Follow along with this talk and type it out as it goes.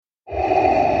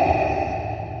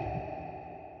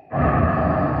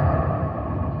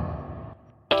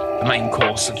the main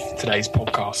course of today's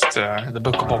podcast, the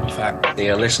Book of Boba Fett.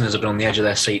 The listeners have been on the edge of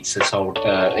their seats this whole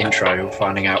intro,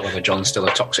 finding out whether John's still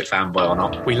a toxic fanboy or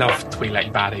not. We love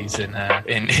Twi'lek baddies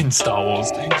in Star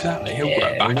Wars. Exactly. He'll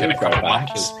grow back in a couple of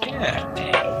months.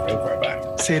 He'll grow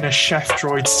back. Seeing a chef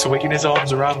droid swinging his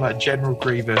arms around like General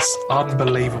Grievous.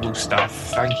 Unbelievable stuff.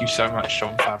 Thank you so much,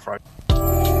 Jon Favreau.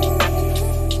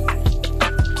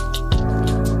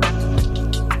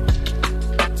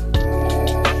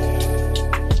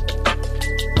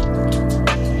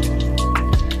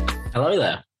 Hello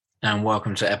there, and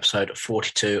welcome to episode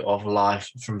 42 of Live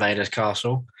from Vader's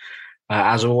Castle.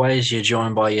 As always, you're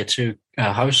joined by your two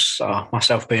hosts,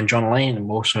 myself being John Lane, and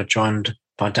we're also joined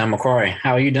by Dan McQuarrie.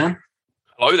 How are you, Dan?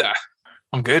 Hello there.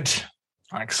 I'm good.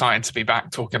 I'm excited to be back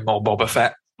talking more Boba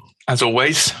Fett, as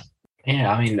always.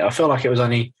 Yeah, I mean, I feel like it was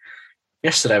only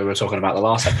yesterday we were talking about the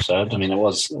last episode. I mean, it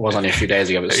was only a few days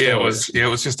ago, but still, it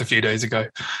was just a few days ago.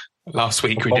 Last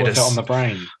week we did a on the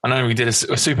brain. I know we did a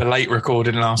super late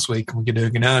recording last week, and we're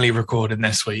doing an early recording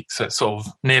this week, so it sort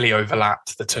of nearly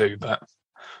overlapped the two. But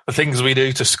the things we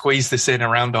do to squeeze this in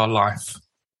around our life.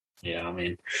 Yeah, I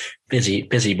mean,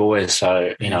 busy boys.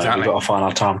 So Exactly. We've got to find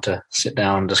our time to sit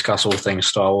down and discuss all things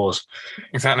Star Wars.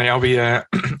 Exactly. I'll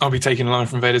be taking Live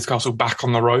from Vader's Castle back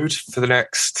on the road for the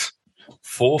next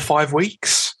 4 or 5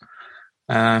 weeks.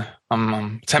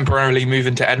 I'm temporarily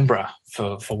moving to Edinburgh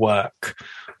for work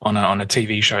on a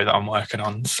TV show that I'm working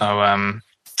on. So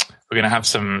we're going to have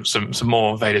some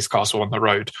more Vader's Castle on the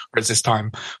road. Whereas this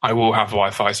time I will have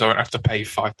Wi-Fi, so I don't have to pay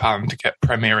 £5 to get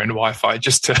Premier in Wi-Fi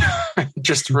just to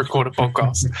record a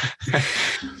podcast.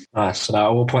 Nice. So I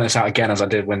will point this out again, as I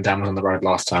did when Dan was on the road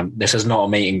last time. This is not a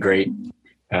meet and greet.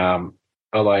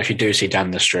 Although if you do see Dan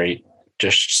in the street,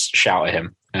 just shout at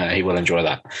him. He will enjoy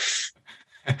that.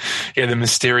 Yeah, the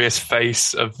mysterious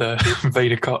face of the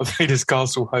Vader's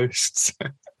Castle hosts.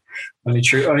 Only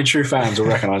true fans will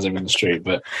recognise him in the street,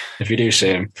 but if you do see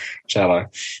him, say hello.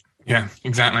 Yeah,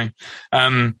 exactly.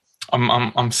 I'm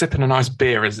sipping a nice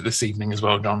beer this evening as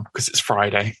well, John, because it's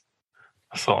Friday.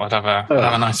 I thought I'd have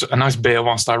a nice beer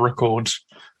whilst I record.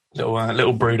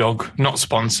 Little Brewdog, not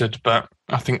sponsored, but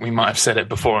I think we might have said it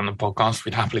before on the podcast.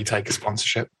 We'd happily take a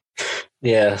sponsorship.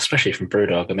 Yeah, especially from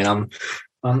Brewdog. I mean,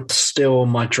 I'm still on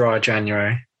my dry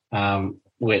January,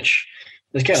 which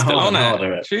is getting harder and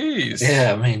harder. Jeez.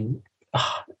 Yeah, I mean,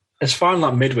 it's fine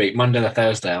like midweek, Monday to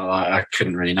Thursday. I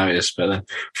couldn't really notice, but then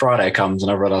Friday comes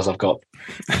and I realise I've got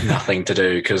nothing to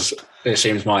do because it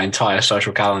seems my entire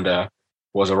social calendar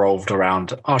was revolved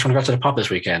around, I was trying to go to the pub this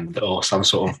weekend or some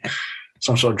sort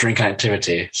of drinking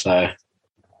activity. So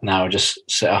now I just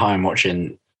sit at home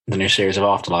watching the new series of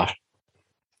Afterlife.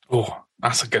 Oh,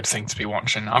 that's a good thing to be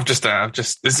watching. I've just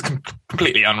this is a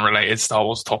completely unrelated Star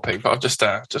Wars topic, but I've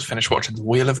just finished watching The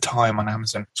Wheel of Time on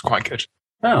Amazon. It's quite good.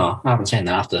 Oh, I haven't seen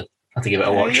that. I have to give it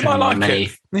a watch. You might like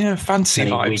it. Yeah, fancy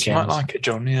vibes. Weekends. You might like it,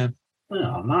 John. Yeah.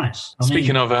 Oh, nice.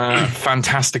 Speaking of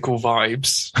fantastical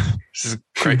vibes, this is a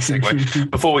great segue.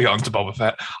 Before we get on to Boba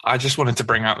Fett, I just wanted to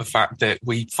bring out the fact that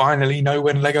we finally know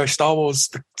when Lego Star Wars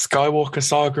The Skywalker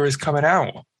Saga is coming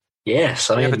out. Yes.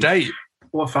 We have a date.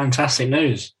 What fantastic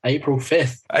news. April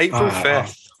 5th. April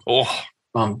 5th. Oh.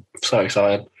 I'm so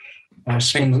excited.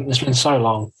 It's been so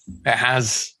long. It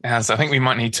has. I think we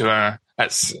might need to,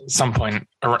 at some point,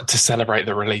 to celebrate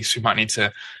the release, we might need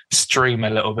to stream a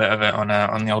little bit of it on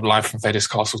the old Live from Vader's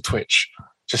Castle Twitch,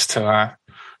 just to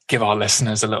give our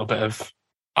listeners a little bit of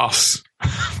us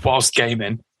whilst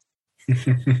gaming.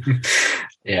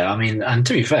 Yeah, I mean, and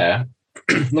to be fair,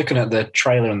 looking at the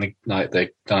trailer and the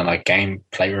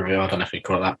gameplay review, I don't know if you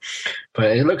call it that,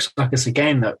 but it looks like it's a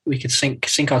game that we could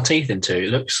sink our teeth into. It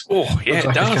looks like it's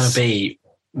going to be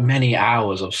many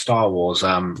hours of Star Wars,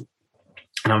 and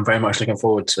I'm very much looking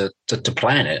forward to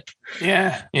playing it.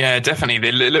 Yeah, definitely.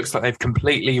 It looks like they've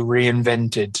completely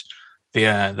reinvented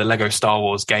the Lego Star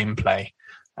Wars gameplay.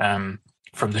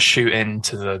 From the shooting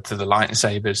to the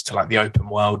lightsabers to like the open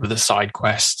world with the side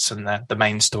quests and the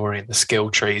main story and the skill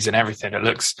trees and everything. It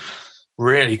looks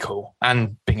really cool,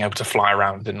 and being able to fly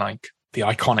around in like the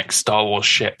iconic Star Wars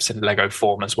ships in Lego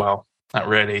form as well. That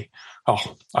really,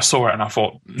 I saw it and I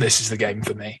thought, this is the game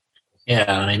for me.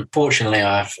 Yeah, I mean, fortunately,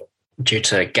 due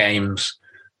to games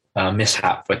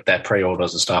mishap with their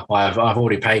pre-orders and stuff, I've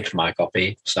already paid for my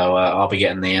copy, so I'll be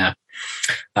getting the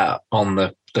on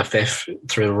the 5th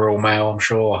through the Royal Mail, I'm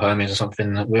sure, or Hermes or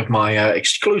something, with my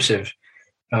exclusive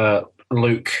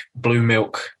Luke Blue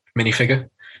Milk minifigure,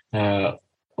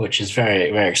 which is very,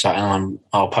 very exciting.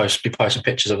 I'll be posting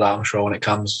pictures of that, I'm sure, when it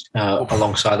comes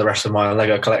alongside the rest of my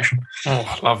Lego collection.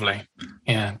 Oh, lovely!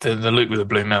 Yeah, the Luke with the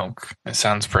blue milk. It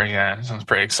sounds pretty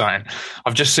exciting.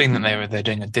 I've just seen that they're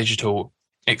doing a digital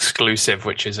exclusive,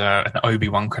 which is an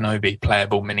Obi-Wan Kenobi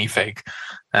playable minifig.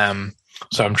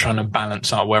 So I'm trying to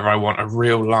balance out whether I want a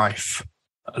real life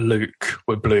Luke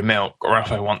with blue milk, or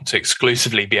if I want to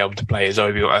exclusively be able to play as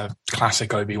a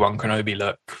classic Obi-Wan Kenobi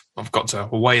look. I've got to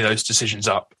weigh those decisions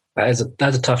up. That's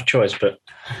a tough choice, but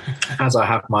as I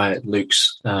have my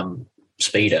Luke's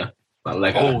speeder, like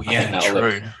Lego, oh yeah,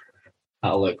 true.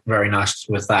 That'll look very nice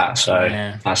with that. So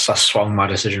that's swung my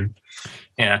decision.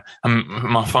 Yeah.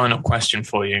 My final question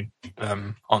for you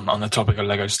on the topic of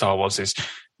Lego Star Wars is,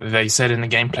 they said in the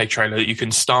gameplay trailer that you can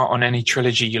start on any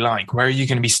trilogy you like. Where are you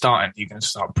going to be starting? Are you going to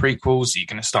start prequels? Are you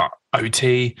going to start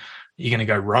OT? Are you going to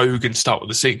go rogue and start with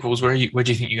the sequels? Where do you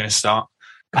think you're going to start?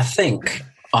 I think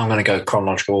I'm going to go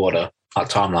chronological order, like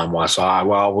timeline-wise. So I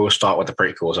will start with the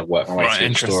prequels. I've worked my way through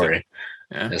the story.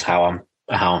 Yeah. Is how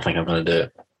I think I'm going to do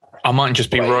it. I might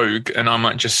just be rogue, and I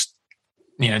might just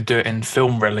do it in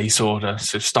film release order.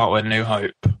 So start with New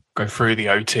Hope, go through the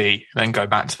OT, then go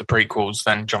back to the prequels,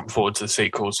 then jump forward to the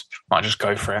sequels. Might just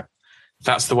go for it. If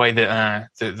that's the way that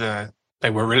they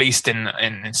were released in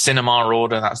cinema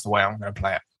order, that's the way I'm going to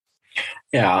play it.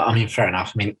 Yeah, I mean, fair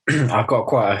enough. I mean, I've got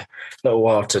quite a little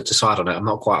while to decide on it. I'm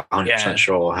not quite 100%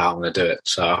 sure how I'm going to do it.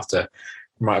 So I have to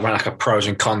write like a pros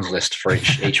and cons list for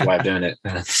each way of doing it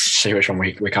and see which one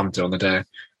we come to on the day.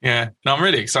 Yeah, no, I'm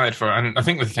really excited for it. And I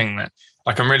think the thing that,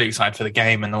 I'm really excited for the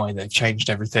game and the way they've changed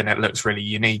everything. It looks really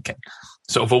unique. And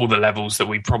sort of all the levels that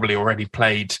we probably already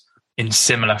played in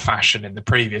similar fashion in the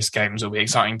previous games, it'll be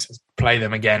exciting to play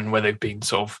them again where they've been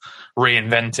sort of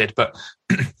reinvented. But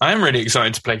I am really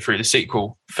excited to play through the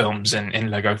sequel films in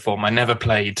Lego form. I never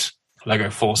played Lego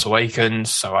Force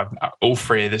Awakens, so all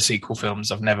three of the sequel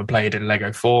films I've never played in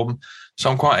Lego form. So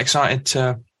I'm quite excited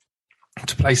to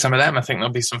play some of them. I think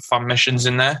there'll be some fun missions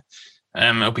in there.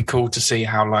 It'll be cool to see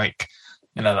how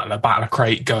the Battle of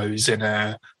Crate goes in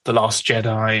The Last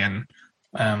Jedi and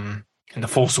in The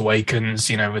Force Awakens,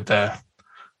 with the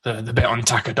bit on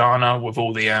Takodana with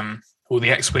all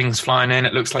the X-Wings flying in.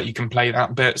 It looks like you can play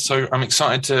that bit. So I'm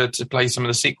excited to play some of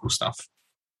the sequel stuff.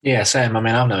 Yeah, same. I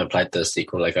mean, I've never played the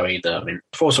sequel Lego either. I mean,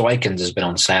 Force Awakens has been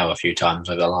on sale a few times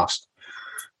over the last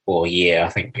year, I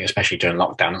think, especially during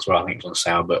lockdown as well. I think it was on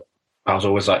sale, but I was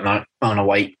always like, no, I'm going to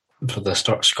wait for the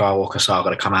Skywalker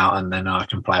saga to come out and then I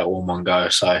can play it all in one go.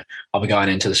 So I'll be going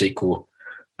into the sequel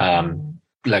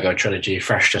Lego trilogy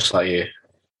fresh, just like you.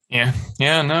 Yeah,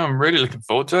 no, I'm really looking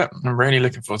forward to it. I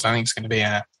think it's going to be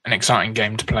an exciting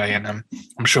game to play, and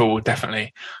I'm sure we'll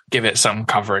definitely give it some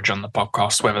coverage on the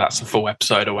podcast, whether that's a full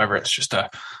episode or whether it's just a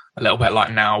little bit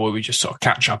like now, where we just sort of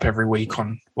catch up every week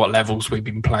on what levels we've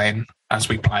been playing as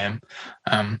we play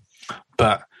them.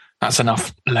 But that's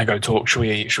enough Lego talk. Should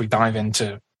we dive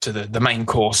into the main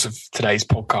course of today's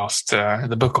podcast,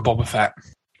 the Book of Boba Fett?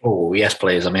 Oh, yes,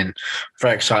 please. I mean,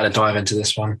 very excited to dive into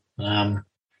this one.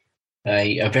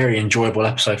 A very enjoyable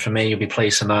episode for me, you'll be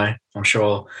pleased to know. I'm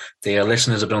sure the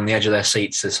listeners have been on the edge of their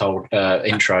seats this whole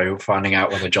intro, finding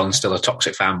out whether John's still a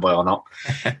toxic fanboy or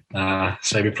not.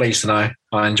 So you'll be pleased to know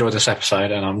I enjoyed this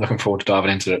episode and I'm looking forward to diving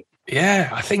into it. Yeah,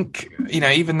 I think,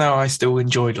 even though I still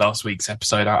enjoyed last week's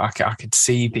episode, I could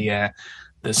see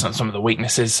there's some of the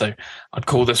weaknesses. So I'd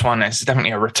call this one, it's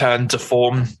definitely a return to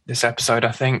form, this episode,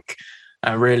 I think.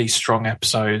 A really strong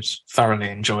episode. Thoroughly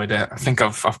enjoyed it. I think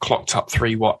I've clocked up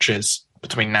 3 watches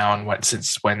between now and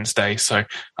since Wednesday. So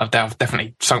I've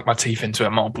definitely sunk my teeth into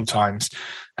it multiple times.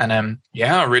 And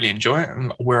I really enjoy it.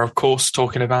 And we're, of course,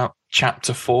 talking about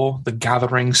Chapter 4, The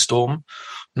Gathering Storm,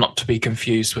 not to be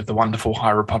confused with the wonderful High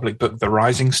Republic book, The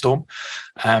Rising Storm.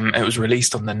 It was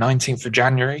released on the 19th of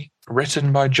January,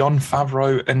 written by Jon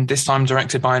Favreau, and this time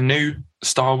directed by a new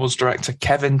Star Wars director,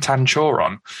 Kevin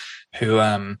Tanchoron, who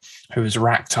has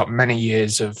racked up many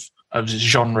years of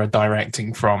genre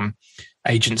directing, from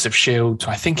Agents of S.H.I.E.L.D.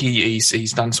 I think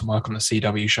he's done some work on the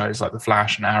CW shows like The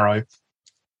Flash and Arrow.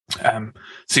 So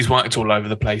he's worked all over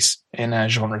the place in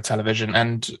genre television,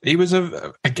 and he was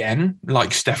again,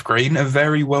 like Steph Green, a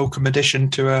very welcome addition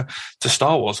to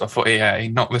Star Wars. I thought he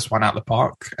knocked this one out of the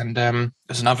park, and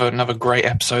there's another great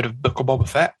episode of Book of Boba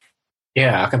Fett.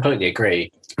 Yeah, I completely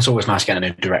agree. It's always nice getting a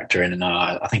new director in, and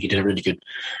I think he did a really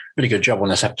good job on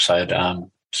this episode.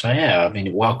 So yeah, I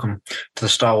mean, welcome to the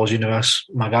Star Wars universe,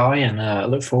 my guy, and I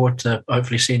look forward to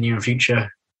hopefully seeing you in future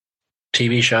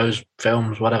TV shows,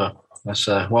 films, whatever. That's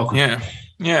welcome. Yeah.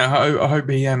 I hope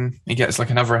he gets like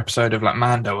another episode of like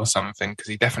Mando or something, because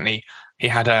he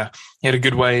had a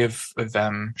good way of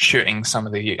shooting some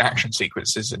of the action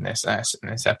sequences in this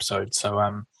episode.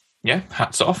 So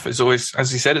hats off. It's always,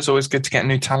 as he said, it's always good to get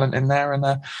new talent in there, and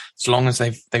as long as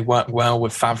they work well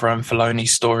with Favreau and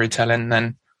Filoni's storytelling,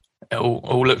 then it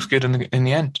all looks good in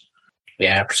the end.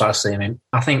 Yeah, precisely. I mean,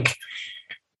 I think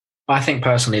I think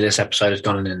personally, this episode has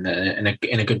gone in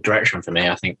a good direction for me.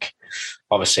 I think,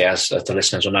 obviously, as the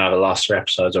listeners will know, the last 3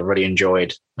 episodes I've really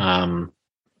enjoyed.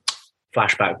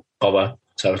 Flashback Boba,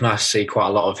 so it was nice to see quite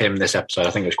a lot of him this episode. I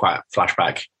think it was quite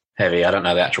flashback heavy. I don't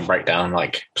know the actual breakdown,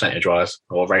 like percentage wise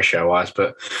or ratio wise,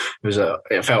 but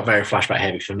it felt very flashback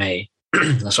heavy for me.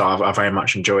 So I very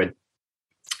much enjoyed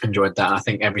that. And I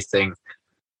think everything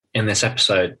in this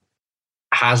episode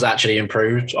has actually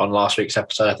improved on last week's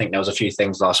episode. I think there was a few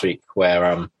things last week where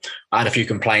I had a few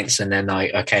complaints, and then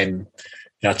I came,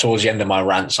 towards the end of my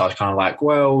rant, so I was kind of like,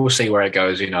 well, we'll see where it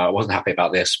goes. I wasn't happy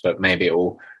about this, but maybe it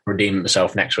will redeem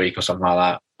itself next week or something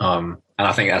like that. And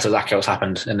I think that's exactly what's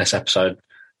happened in this episode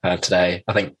today.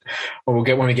 I think when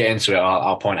we get into it,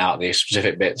 I'll point out the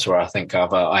specific bits where I think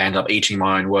I end up eating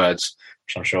my own words,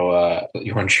 which I'm sure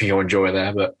you'll enjoy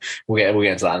there. But we'll get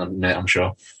into that in a minute, I'm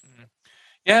sure.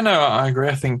 Yeah, no, I agree.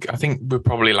 I think we're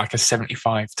probably like a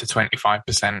 75 to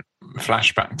 25%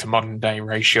 flashback to modern day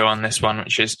ratio on this one,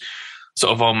 which is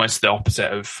sort of almost the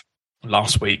opposite of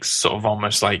last week's, sort of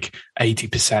almost like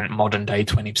 80% modern day,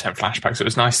 20% flashback. So it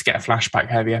was nice to get a flashback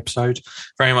heavy episode.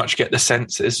 Very much get the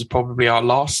sense that this is probably our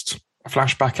last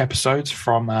flashback episode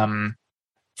from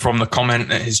the comment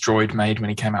that his droid made when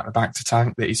he came out the back to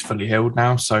tank that he's fully healed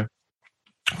now. So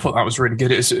I thought that was really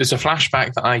good. It was a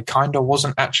flashback that I kind of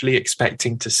wasn't actually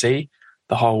expecting to see,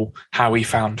 the whole how he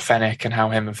found Fennec and how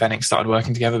him and Fennec started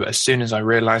working together. But as soon as I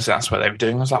realised that's what they were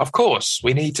doing, I was like, of course,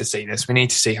 we need to see this. We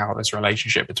need to see how this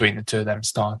relationship between the two of them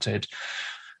started.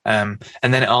 And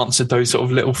then it answered those sort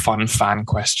of little fun fan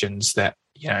questions that,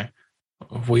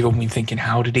 we've all been thinking,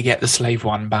 how did he get the Slave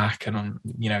One back? And,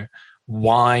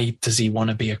 why does he want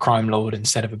to be a crime lord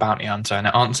instead of a bounty hunter? And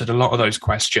it answered a lot of those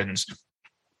questions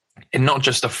in not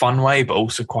just a fun way, but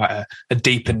also quite a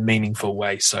deep and meaningful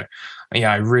way. So,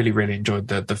 yeah, I really, really enjoyed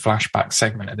the flashback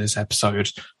segment of this episode.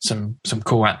 Some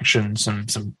cool action,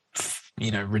 some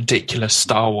ridiculous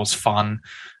Star Wars fun,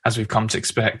 as we've come to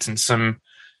expect, and some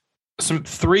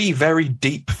 3 very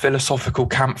deep philosophical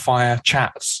campfire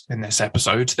chats in this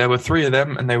episode. There were 3 of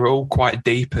them, and they were all quite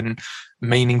deep and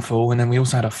meaningful. And then we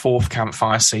also had a 4th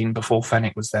campfire scene before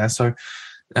Fennec was there. So,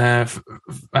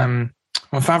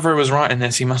 when Favreau was writing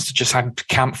this, he must have just had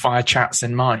campfire chats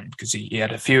in mind, because he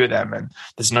had a few of them, and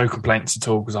there's no complaints at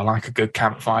all, because I like a good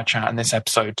campfire chat. And this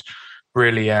episode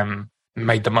really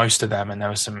made the most of them, and there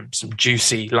were some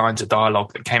juicy lines of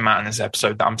dialogue that came out in this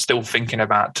episode that I'm still thinking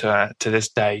about to this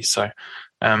day. So,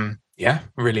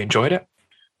 really enjoyed it.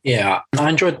 Yeah, I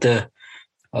enjoyed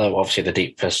obviously the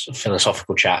deep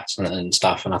philosophical chats and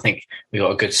stuff, and I think we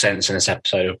got a good sense in this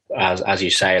episode, as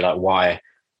you say, like why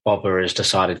Boba has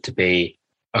decided to be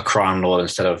a crime lord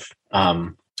instead of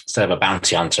a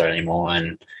bounty hunter anymore.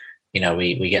 And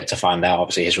we get to find out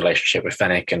obviously his relationship with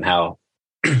Fennec and how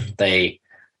it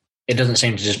doesn't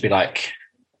seem to just be like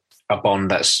a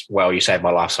bond that's, well, you saved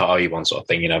my life, so I owe you one sort of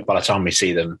thing. By the time we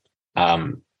see them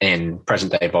in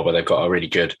present day Boba, they've got a really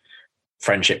good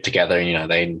friendship together.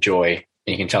 They enjoy,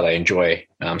 you can tell they enjoy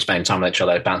spending time with each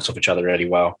other. They bounce off each other really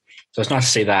well. So it's nice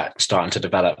to see that starting to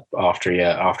develop after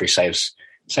he saves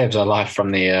her life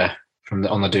from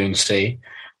on the Dune Sea.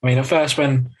 I mean, at first,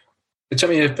 when it took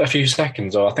me a few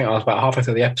seconds, or I think I was about halfway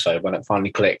through the episode when it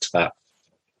finally clicked that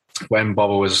when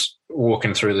Boba was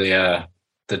walking through the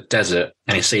desert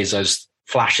and he sees those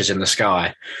flashes in the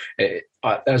sky, it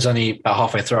was only about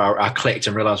halfway through I clicked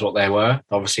and realised what they were.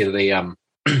 Obviously, the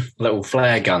little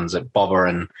flare guns that Boba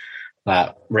and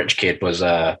that rich kid was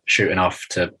shooting off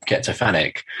to get to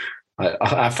Fennec.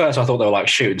 At first, I thought they were like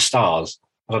shooting stars.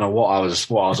 I don't know what I was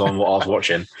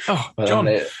watching. Oh, but John,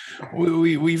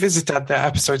 we visited that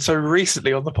episode so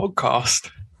recently on the podcast.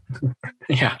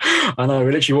 Yeah, I know.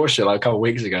 We literally watched it like a couple of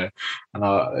weeks ago, and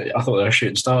I thought they were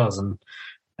shooting stars, and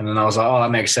then I was like, oh,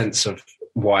 that makes sense of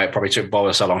why it probably took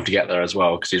Boba so long to get there as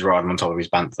well, because he's riding on top of his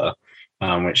Bantha,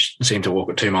 which seemed to walk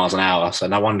at 2 miles an hour. So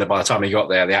no wonder by the time he got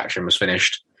there, the action was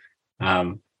finished.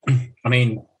 I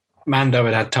mean, Mando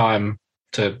had time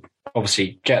to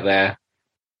obviously get there,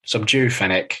 subdue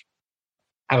Fennec,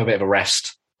 have a bit of a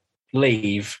rest,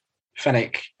 leave.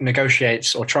 Fennec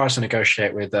negotiates or tries to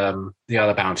negotiate with the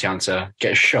other bounty hunter,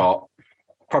 gets shot,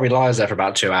 probably lies there for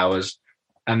about 2 hours,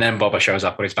 and then Boba shows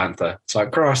up with his Bantha. It's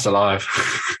like, Christ alive.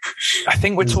 I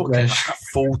think we're talking like a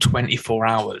full 24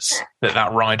 hours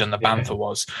that ride on the Bantha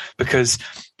was, because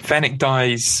Fennec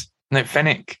dies. No,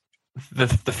 Fennec, the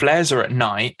flares are at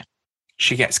night.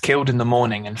 She gets killed in the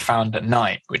morning and found at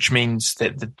night, which means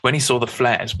that when he saw the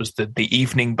flares was the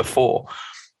evening before.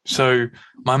 So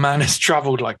my man has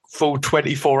travelled like full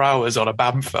 24 hours on a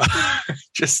Bantha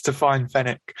just to find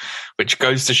Fennec, which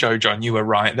goes to show, John, you were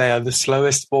right. They are the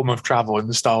slowest form of travel in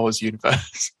the Star Wars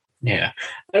universe. Yeah.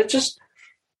 I just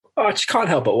can't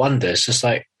help but wonder. It's just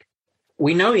like,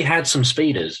 we know he had some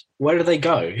speeders. Where did they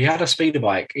go? He had a speeder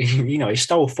bike. He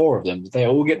stole 4 of them. Did they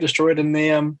all get destroyed in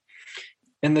the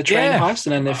train heist?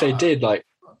 And then if they did, like,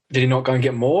 did he not go and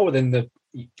get more within the,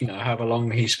 however long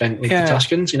he spent with the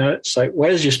Tuscans? It's like,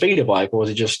 where's your speeder bike? Or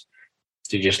did you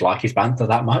just like his banter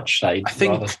that much? That I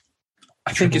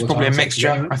think it's probably a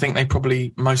mixture. I think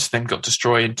most of them got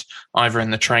destroyed either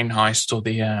in the train heist or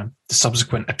the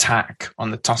subsequent attack on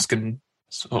the Tuscan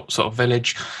sort of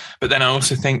village. But then I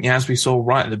also think, as we saw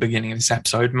right at the beginning of this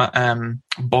episode,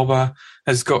 Boba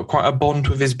has got quite a bond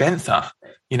with his bantha.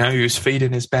 He was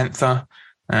feeding his bantha.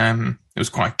 It was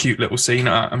quite a cute little scene.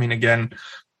 I mean, again,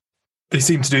 they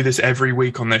seem to do this every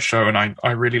week on this show, and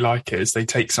I really like it, as they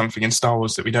take something in Star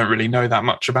Wars that we don't really know that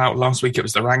much about. Last week it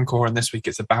was the Rancor, and this week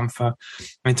it's a Bantha. And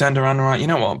they turned around and you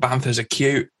know what? Banthas are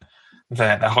cute.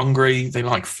 They're hungry. They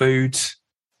like food.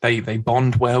 They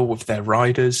bond well with their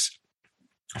riders.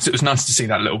 So it was nice to see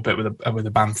that little bit with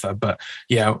a Bantha. But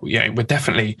yeah, we're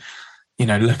definitely,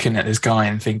 looking at this guy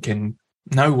and thinking,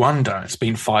 no wonder it's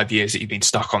been 5 years that you've been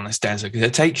stuck on this desert, because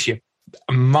it takes you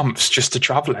months just to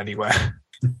travel anywhere.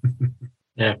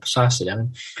 Yeah, precisely. I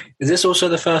mean, is this also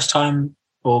the first time,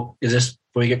 or is this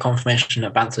where you get confirmation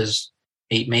that banthas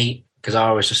eat meat? Because I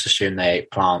always just assume they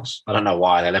ate plants. I don't know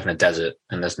why. They live in a desert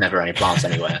and there's never any plants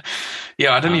anywhere.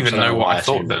 Yeah, I don't even know what I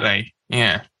thought that they...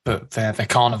 Yeah, but they're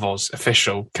carnivores,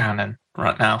 official canon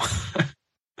right now.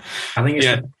 I think it's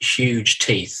the huge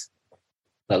teeth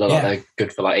that look like they're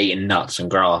good for eating nuts and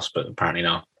grass, but apparently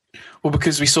not. Well,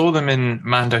 because we saw them in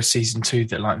Mando season 2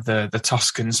 that the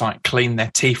Tuscans clean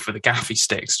their teeth with the gaffy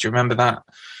sticks. Do you remember that?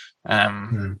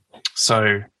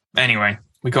 So anyway,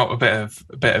 we got a bit of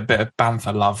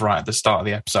Bantha love right at the start of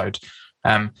the episode.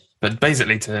 But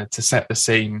basically to set the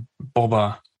scene,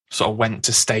 Boba sort of went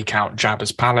to stake out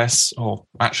Jabba's palace, or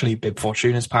actually Bib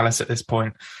Fortuna's palace at this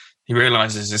point. He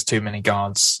realizes there's too many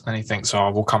guards, and he thinks,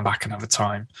 we'll come back another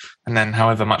time. And then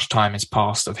however much time has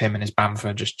passed of him and his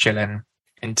Bantha just chilling,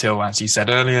 until, as you said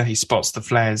earlier, he spots the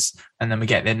flares, and then we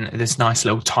get in this nice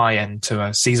little tie-in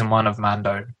to season 1 of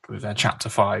Mando with chapter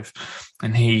 5,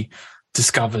 and he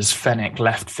discovers Fennec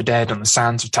left for dead on the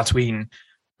sands of Tatooine,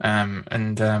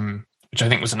 which I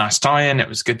think was a nice tie-in. It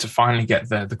was good to finally get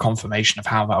the confirmation of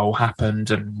how that all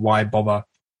happened and why Boba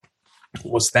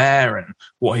was there and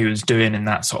what he was doing in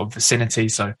that sort of vicinity.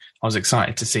 So I was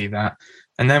excited to see that.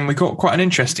 And then we got quite an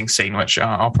interesting scene, which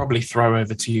I'll probably throw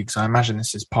over to you, because I imagine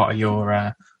this is part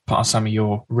of some of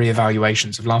your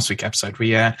reevaluations of last week's episode.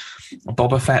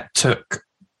 Boba Fett took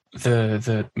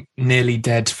the nearly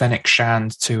dead Fennec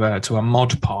Shand to a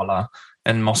mod parlor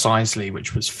in Mos Eisley,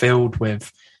 which was filled with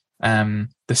the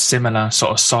similar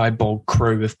sort of cyborg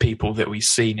crew of people that we've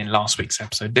seen in last week's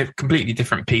episode. They're completely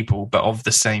different people, but of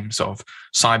the same sort of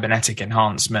cybernetic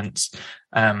enhancements.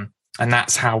 And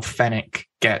that's how Fennec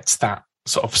gets that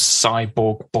sort of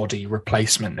cyborg body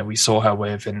replacement that we saw her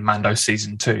with in Mando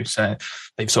season 2. So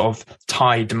they've sort of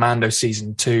tied Mando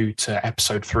season 2 to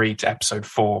episode 3 to episode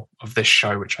 4 of this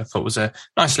show, which I thought was a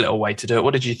nice little way to do it.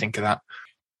 What did you think of that?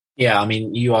 Yeah, I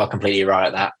mean, you are completely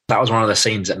right. That was one of the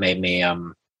scenes that made me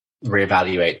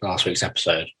reevaluate last week's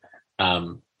episode.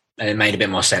 And it made a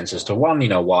bit more sense as to, one,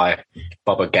 why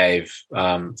Boba gave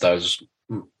those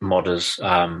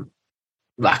modders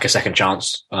like a second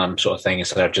chance sort of thing,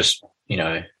 instead of just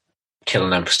killing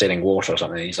them for stealing water or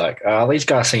something. He's like, these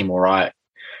guys seem all right.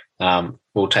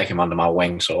 We'll take him under my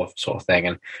wing, sort of thing.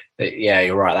 And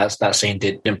you're right. That scene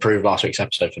did improve last week's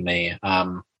episode for me.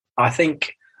 I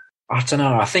think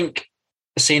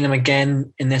seeing them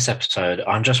again in this episode,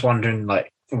 I'm just wondering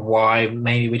why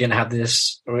maybe we didn't have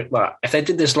this. If they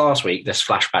did this last week, this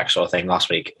flashback sort of thing last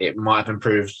week, it might have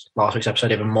improved last week's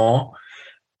episode even more.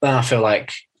 Then I feel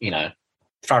like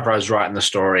Favreau's writing the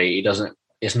story. He doesn't.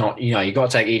 It's not, you got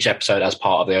to take each episode as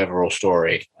part of the overall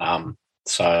story.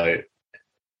 So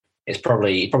it's he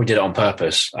probably did it on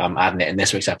purpose, adding it in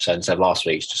this week's episode instead of last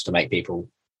week's, just to make people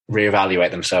reevaluate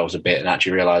themselves a bit and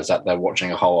actually realize that they're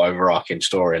watching a whole overarching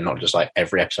story and not just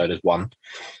every episode is one.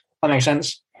 That makes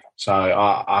sense. So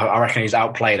I reckon he's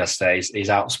outplayed us today. He's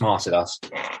outsmarted us.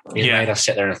 He's made us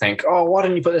sit there and think, why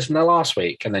didn't you put this in there last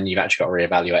week? And then you've actually got to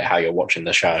reevaluate how you're watching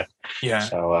the show. Yeah.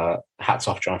 So hats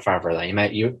off, Jon Favreau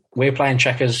there. We're playing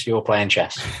checkers, you're playing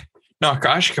chess. No, I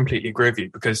actually completely agree with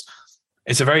you, because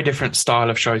it's a very different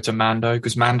style of show to Mando,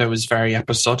 because Mando was very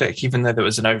episodic. Even though there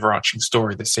was an overarching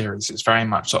story of the series, it's very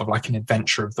much sort of like an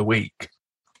adventure of the week,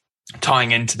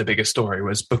 tying into the bigger story,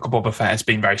 whereas Book of Boba Fett has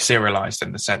been very serialized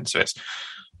in the sense of it's,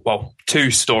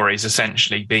 2 stories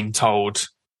essentially being told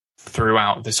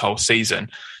throughout this whole season.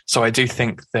 So I do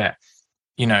think that,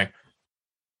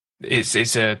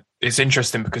 it's a it's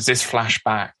interesting because this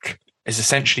flashback is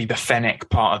essentially the Fennec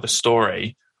part of the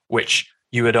story, which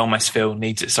you would almost feel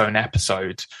needs its own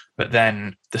episode. But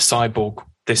then the cyborg,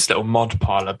 this little mod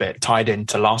parlor bit tied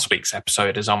into last week's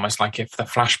episode, is almost like if the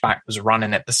flashback was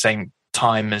running at the same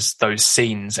time as those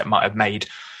scenes, it might have made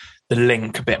the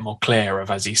link a bit more clear of,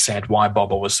 as he said, why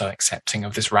Boba was so accepting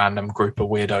of this random group of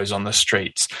weirdos on the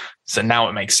streets. So now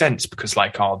it makes sense because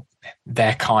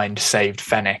their kind saved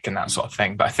Fennec and that sort of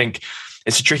thing. But I think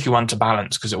it's a tricky one to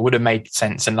balance because it would have made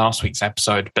sense in last week's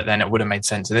episode, but then it would have made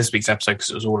sense in this week's episode because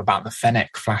it was all about the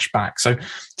Fennec flashback. So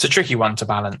it's a tricky one to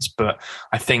balance. But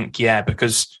I think,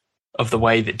 because of the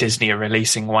way that Disney are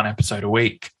releasing one episode a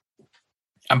week,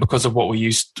 and because of what we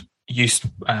used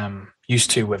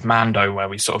to with Mando, where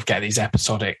we sort of get these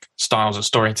episodic styles of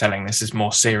storytelling, this is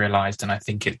more serialized, and I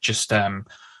think it just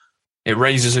it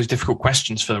raises those difficult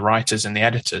questions for the writers and the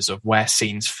editors of where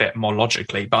scenes fit more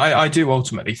logically. But I do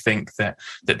ultimately think that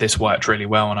this worked really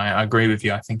well, and I agree with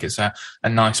you. I think it's a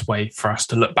nice way for us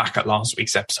to look back at last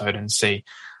week's episode and see,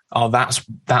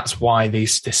 that's why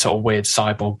this sort of weird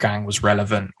cyborg gang was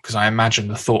relevant, because I imagine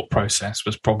the thought process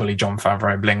was probably Jon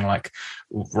Favreau being like,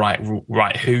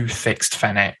 right, who fixed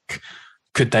Fennec?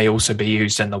 Could they also be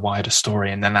used in the wider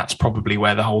story? And then that's probably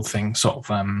where the whole thing sort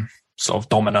of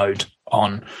dominoed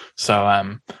on.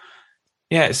 So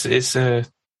it's the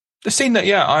scene that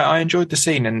I enjoyed the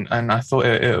scene and I thought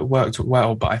it worked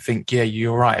well. But I think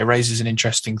you're right. It raises an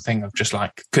interesting thing of just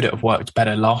like, could it have worked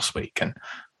better last week? And I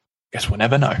guess we'll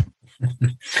never know.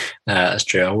 That's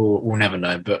true. We'll never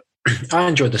know. But I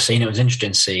enjoyed the scene. It was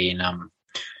interesting seeing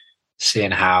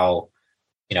how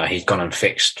he's gone and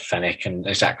fixed Fennec and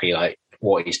exactly like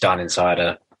what he's done inside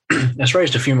her. It's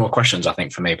raised a few more questions, I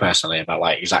think, for me personally about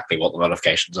like exactly what the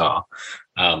modifications are.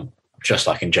 Just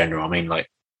like in general, I mean, like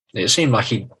it seemed like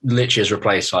he literally has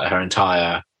replaced like her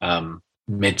entire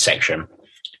midsection.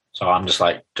 So I'm just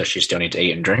like, does she still need to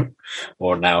eat and drink,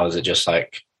 or now is it just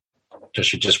like, does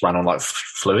she just run on like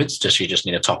fluids? Does she just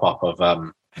need a top up of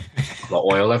like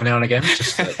oil every now and again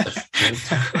just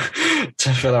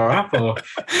to fill her up? Or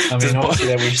I mean,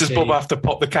 does Bob have to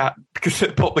pop the cap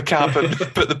and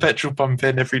put the petrol pump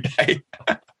in every day?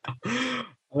 I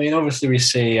mean, obviously we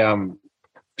see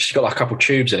she's got like a couple of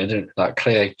tubes in it, like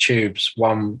clear tubes,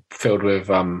 one filled with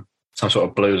some sort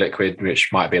of blue liquid,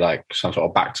 which might be like some sort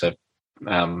of back to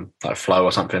like flow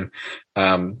or something.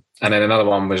 And then another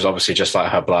one was obviously just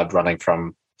like her blood running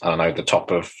from, I don't know, the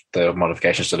top of the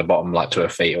modifications to the bottom, like to her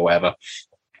feet or whatever.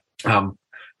 But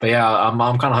yeah,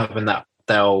 I'm kind of hoping that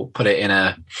they'll put it in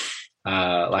a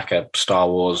like a Star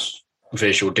Wars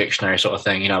visual dictionary sort of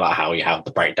thing, like how you have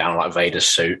the breakdown like Vader's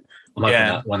suit. I'm hoping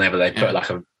that whenever they put like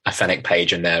a Fennec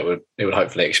page in there, it would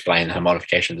hopefully explain her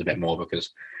modifications a bit more, because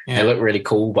they look really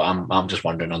cool. But I'm just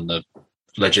wondering on the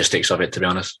logistics of it, to be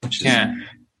honest.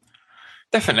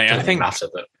 Definitely. I think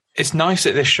it's nice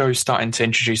that this show's starting to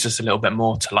introduce us a little bit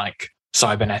more to like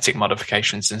cybernetic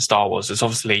modifications in Star Wars. It's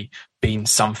obviously been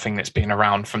something that's been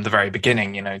around from the very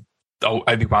beginning.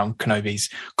 Obi-Wan Kenobi's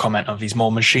comment of he's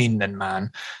more machine than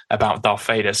man about Darth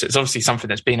Vader. So it's obviously something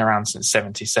that's been around since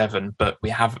 77, but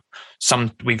we have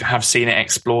seen it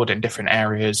explored in different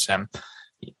areas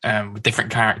with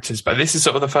different characters. But this is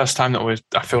sort of the first time that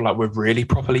I feel like we're really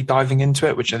properly diving into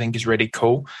it, which I think is really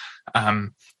cool.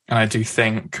 And I do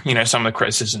think, some of the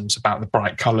criticisms about the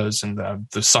bright colours and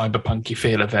the cyberpunky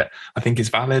feel of it, I think is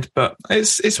valid, but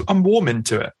I'm warm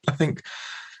into it. I think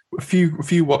a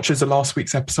few watches of last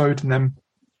week's episode, and then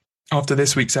after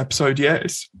this week's episode,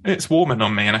 it's warming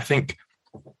on me. And I think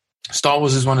Star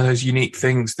Wars is one of those unique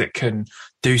things that can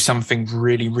do something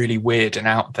really, really weird and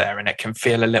out there, and it can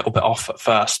feel a little bit off at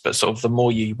first, but sort of the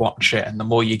more you watch it and the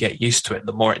more you get used to it,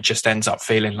 the more it just ends up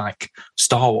feeling like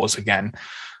Star Wars again.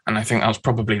 And I think that was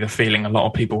probably the feeling a lot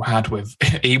of people had with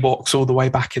Ewoks all the way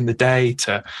back in the day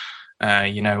to,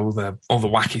 all the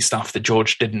wacky stuff that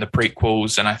George did in the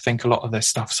prequels. And I think a lot of this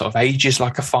stuff sort of ages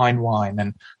like a fine wine.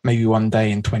 And maybe one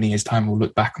day in 20 years' time, we'll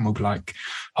look back and we'll be like,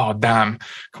 oh, damn,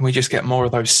 can we just get more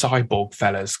of those cyborg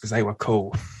fellas? Because they were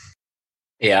cool.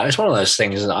 Yeah, it's one of those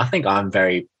things. I think I'm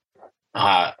very,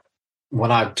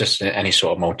 when I just any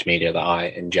sort of multimedia that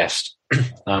I ingest,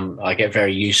 I get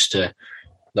very used to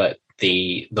like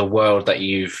the world that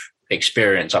you've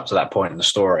experienced up to that point in the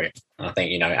story. And I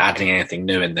think, adding anything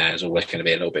new in there is always going to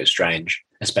be a little bit strange,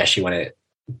 especially when it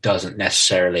doesn't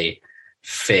necessarily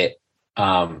fit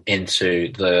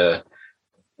into the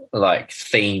like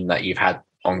theme that you've had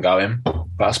ongoing.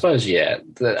 But I suppose,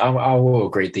 I will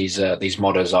agree. These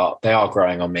modders are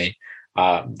growing on me.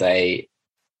 I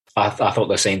thought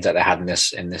the scenes that they had in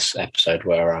this episode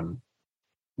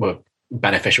were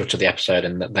beneficial to the episode,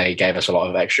 and that they gave us a lot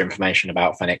of extra information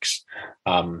about Fennec's,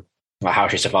 like how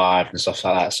she survived and stuff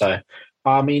like that. So,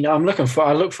 I mean, I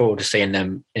look forward to seeing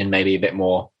them in maybe a bit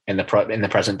more in the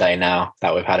present day now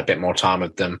that we've had a bit more time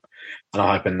with them, and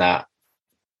I'm hoping that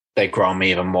they grow on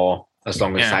me even more. As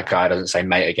long as that guy doesn't say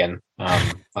mate again,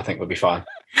 I think we'll be fine.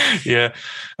 Yeah.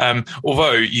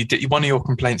 Although one of your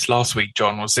complaints last week,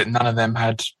 John, was that none of them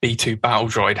had B2 battle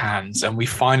droid hands, and we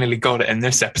finally got it in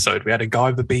this episode. We had a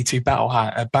guy with a B2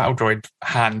 battle droid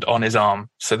hand on his arm.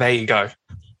 So there you go.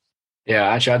 Yeah,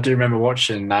 actually, I do remember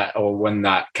watching that, or when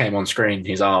that came on screen,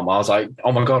 his arm. I was like,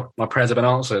 "Oh my god, my prayers have been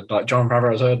answered!" Like John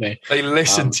Favreau has heard me. They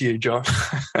listened to you, John.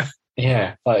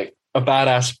 Yeah, like a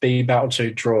badass B battle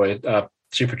 2 droid,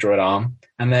 super droid arm,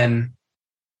 and then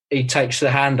he takes the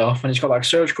hand off and it's got like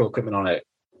surgical equipment on it,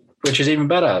 which is even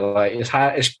better. Like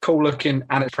it's cool looking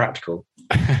and it's practical.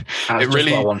 And it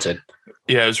really, what I wanted.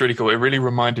 Yeah, it was really cool. It really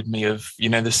reminded me of,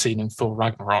 the scene in Thor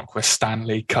Ragnarok where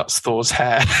Stanley cuts Thor's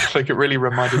hair. Like it really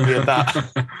reminded me of that.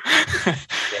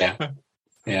 Yeah,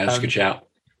 that's a good shout.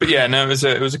 But yeah, no,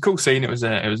 it was a cool scene. It was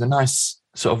a nice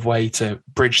sort of way to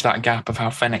bridge that gap of how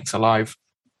Fennec's alive.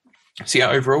 So yeah,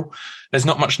 overall, there's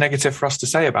not much negative for us to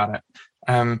say about it.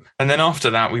 And then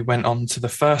after that, we went on to the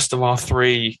first of our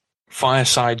 3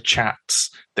 fireside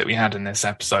chats that we had in this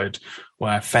episode,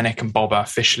 where Fennec and Boba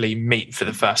officially meet for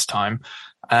the first time.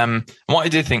 What I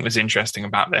did think was interesting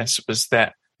about this was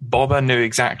that Boba knew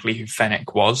exactly who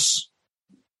Fennec was.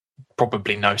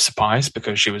 Probably no surprise,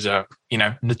 because she was a,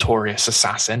 notorious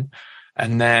assassin.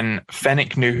 And then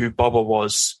Fennec knew who Boba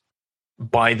was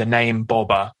by the name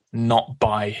Boba, not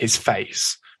by his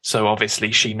face. So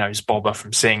obviously she knows Boba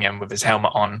from seeing him with his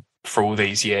helmet on for all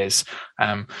these years.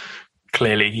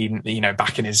 Clearly he,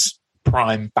 back in his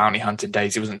prime bounty hunting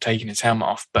days, he wasn't taking his helmet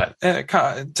off. But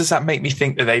does that make me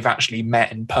think that they've actually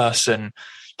met in person,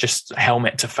 just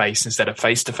helmet to face instead of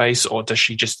face to face? Or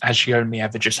has she only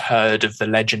ever just heard of the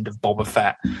legend of Boba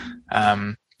Fett?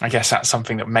 I guess that's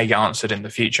something that may get answered in the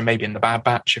future, maybe in the Bad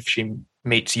Batch, if she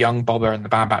meets young Boba in the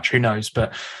Bad Batch, who knows?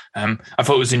 But I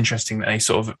thought it was interesting that they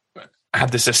sort of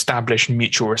had this established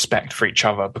mutual respect for each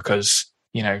other, because,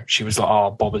 she was like,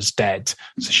 oh, Boba's dead.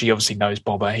 So she obviously knows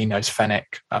Boba, he knows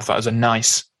Fennec. I thought it was a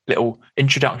nice little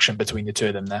introduction between the two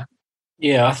of them there.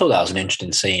 Yeah, I thought that was an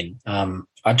interesting scene.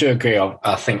 I do agree.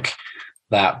 I think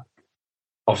that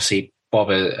obviously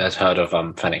Boba has heard of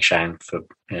Fennec Shand for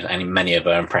many of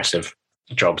her impressive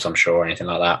jobs, I'm sure, or anything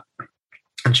like that.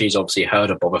 And she's obviously heard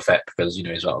of Boba Fett because,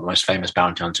 he's like the most famous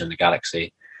bounty hunter in the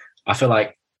galaxy. I feel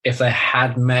like if they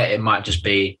had met, it might just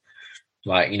be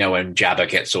like, when Jabba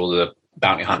gets all the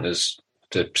bounty hunters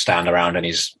to stand around in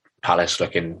his palace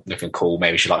looking cool.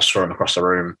 Maybe she saw him across the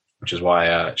room, which is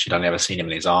why she'd only ever seen him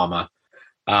in his armor.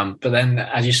 But then,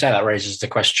 as you say, that raises the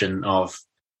question of,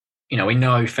 we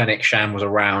know Fennec Shand was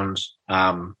around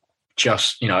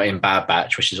just, in Bad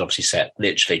Batch, which is obviously set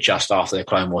literally just after the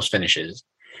Clone Wars finishes.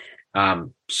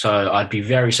 So I'd be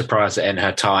very surprised that in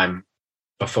her time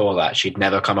before that, she'd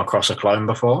never come across a clone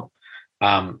before.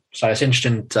 So it's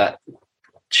interesting that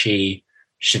she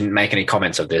didn't make any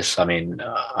comments of this. I mean,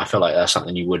 I feel like that's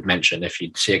something you would mention if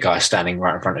you'd see a guy standing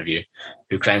right in front of you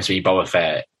who claims to be Boba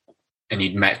Fett and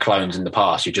you'd met clones in the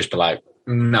past. You'd just be like,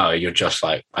 no, you're just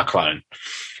like a clone,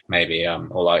 maybe.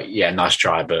 Or like, yeah, nice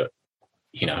try, but,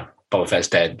 Boba Fett's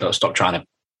dead. Stop trying to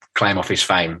claim off his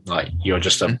fame. Like, you're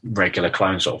just a regular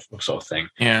clone sort of thing.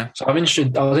 Yeah. So I was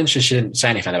interested she didn't say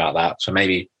anything about that. So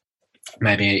maybe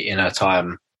in her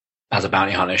time as a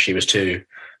bounty hunter, she was too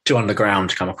underground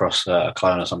to come across a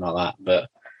clone or something like that. But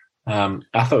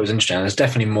I thought it was interesting. There's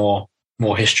definitely more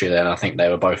history there, and I think they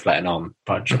were both letting on,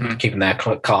 but keeping their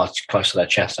cards close to their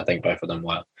chest. I think both of them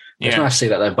were. It's nice to see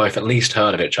that they've both at least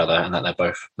heard of each other, and that they're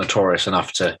both notorious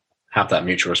enough to have that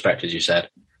mutual respect, as you said.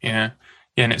 Yeah.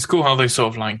 Yeah, and it's cool how they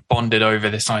sort of bonded over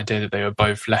this idea that they were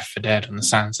both left for dead on the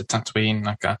sands of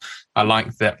Tatooine. I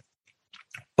like that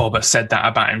Boba said that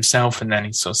about himself, and then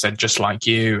he sort of said, just like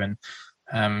you, and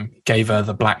gave her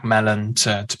the black melon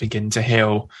to begin to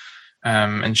heal.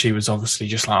 And she was obviously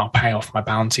just like, I'll pay off my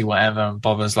bounty, whatever. And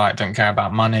Boba's like, don't care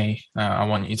about money. I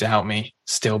want you to help me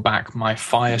steal back my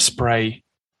fire spray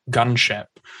gunship.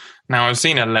 Now, I've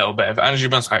seen a little bit of, as you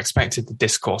must, I expected the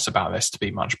discourse about this to be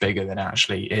much bigger than it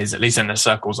actually is. At least in the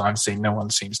circles I've seen, no one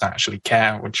seems to actually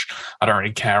care, which I don't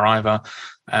really care either.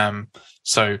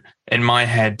 So in my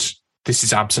head, this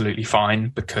is absolutely fine,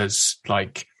 because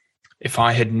if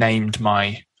I had named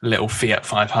my little Fiat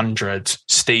 500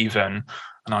 Stephen,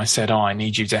 and I said, I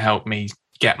need you to help me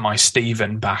get my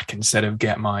Stephen back instead of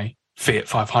get my Fiat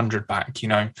 500 back. Do you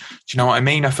know what I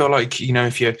mean? I feel like,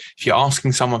 if you're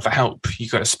asking someone for help, you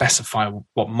got to specify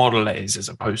what model it is as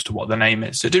opposed to what the name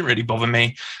is. So it didn't really bother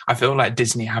me. I feel like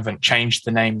Disney haven't changed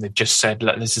the name. They've just said,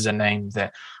 look, this is a name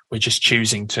that we're just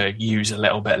choosing to use a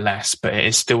little bit less, but it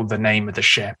is still the name of the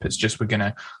ship. It's just we're going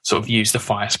to sort of use the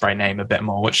Firespray name a bit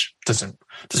more, which doesn't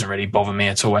really bother me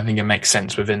at all. I think it makes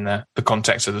sense within the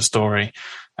context of the story.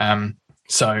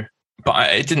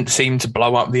 But it didn't seem to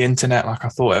blow up the internet like I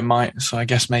thought it might. So I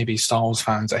guess maybe Star Wars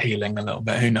fans are healing a little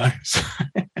bit. Who knows?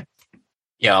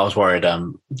 Yeah, I was worried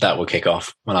that would kick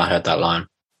off when I heard that line,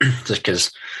 just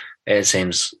because it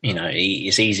seems,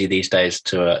 it's easy these days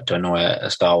to annoy a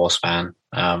Star Wars fan,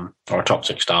 or a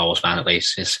toxic Star Wars fan at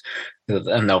least.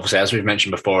 And obviously, as we've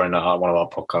mentioned before in one of our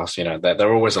podcasts,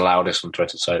 they're always the loudest on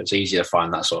Twitter, so it's easy to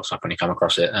find that sort of stuff when you come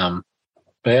across it.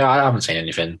 But yeah, I haven't seen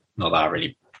anything. Not that I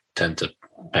really tend to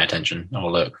pay attention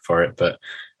or look for it, but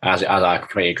as I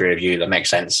completely agree with you, that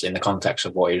makes sense in the context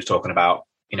of what he was talking about.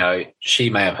 She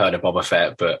may have heard of Boba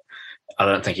Fett, but I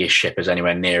don't think his ship is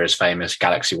anywhere near as famous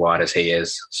galaxy-wide as he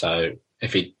is. So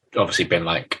if he'd obviously been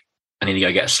like, I need to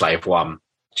go get Slave One,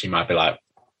 she might be like,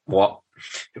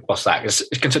 what's that?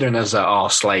 Considering there's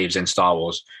slaves in Star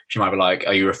Wars, she might be like,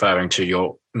 are you referring to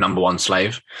your number one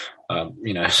slave?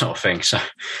 Sort of thing. So,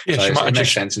 yeah, so she might have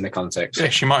makes sense in the context. Yeah,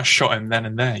 she might have shot him then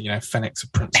and there. Fennec's a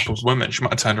principal's woman. She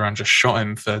might have turned around and just shot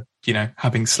him for,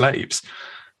 having slaves.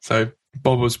 So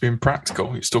Bob was being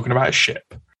practical. He was talking about his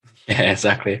ship. Yeah,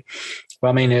 exactly.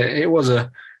 Well, I mean, it was a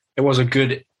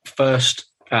good first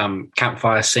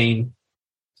campfire scene,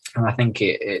 and I think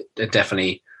it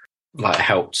definitely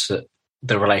helped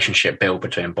the relationship build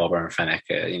between Boba and Fennec.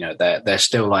 They're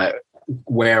still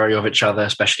wary of each other,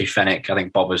 especially Fennec. I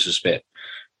think Boba's just a bit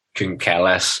couldn't care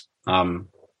less,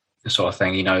 sort of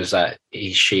thing. He knows that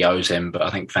she owes him, but I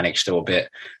think Fennec's still a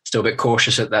bit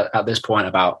cautious at this point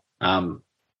about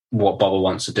what Boba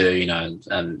wants to do,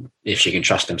 and if she can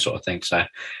trust him, sort of thing. So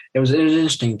it was an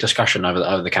interesting discussion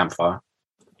over the campfire.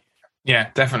 Yeah,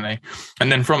 definitely.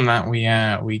 And then from that,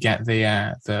 we get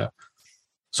the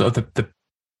sort of the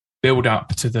build up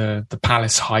to the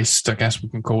palace heist, I guess we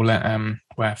can call it,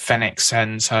 where Fennec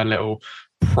sends her little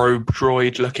probe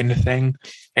droid looking thing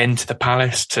into the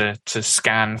palace to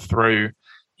scan through,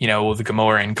 all the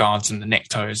Gamorrean guards and the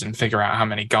Niktos and figure out how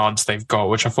many guards they've got,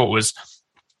 which I thought was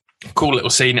a cool little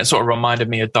scene. It sort of reminded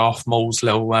me of Darth Maul's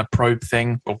little probe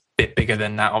thing, or a bit bigger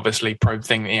than that, obviously, probe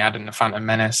thing that he had in the Phantom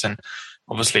Menace. And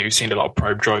obviously, we've seen a lot of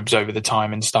probe droids over the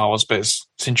time in Star Wars, but it's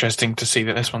interesting to see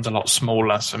that this one's a lot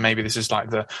smaller. So maybe this is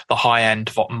like the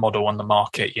high-end model on the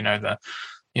market,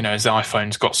 as the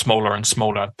iPhones got smaller and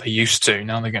smaller, they used to.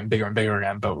 Now they're getting bigger and bigger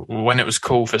again. But when it was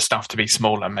cool for stuff to be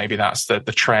smaller, maybe that's the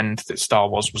trend that Star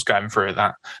Wars was going through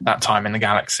at that time in the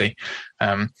galaxy.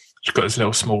 It's got this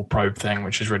little small probe thing,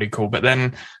 which is really cool. But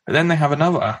then they have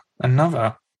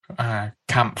another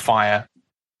campfire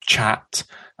chat,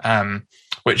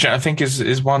 which I think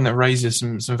is one that raises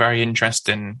some very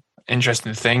interesting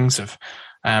things. Of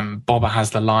Boba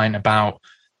has the line about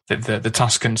that the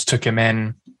Tuskens took him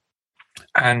in,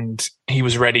 and he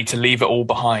was ready to leave it all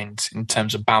behind in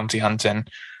terms of bounty hunting.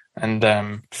 And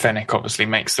Fennec obviously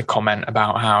makes the comment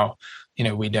about how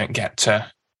we don't get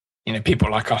to,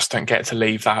 people like us don't get to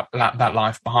leave that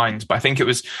life behind. But I think it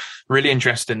was really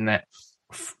interesting that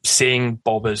seeing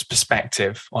Boba's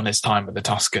perspective on his time with the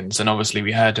Tuskens, and obviously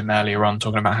we heard him earlier on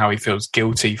talking about how he feels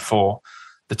guilty for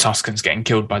the Tuskens getting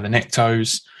killed by the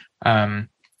Niktos, and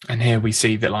here we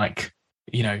see that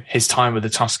his time with the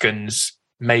Tuskens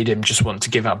made him just want to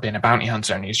give up being a bounty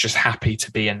hunter, and he was just happy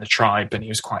to be in the tribe, and he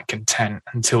was quite content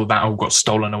until that all got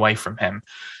stolen away from him.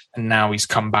 And now he's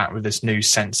come back with this new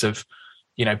sense of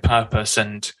purpose,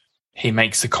 and he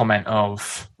makes the comment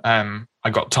of I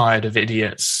got tired of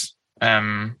idiots.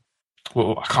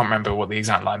 Well, I can't remember what the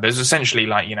exact line, but it's essentially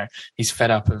he's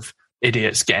fed up of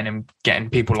idiots getting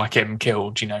people like him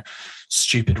killed,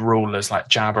 stupid rulers like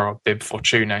Jabba or Bib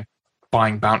Fortuna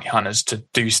buying bounty hunters to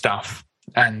do stuff,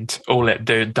 and all it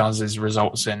does is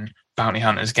results in bounty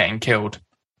hunters getting killed.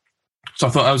 So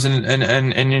I thought that was an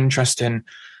interesting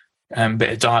bit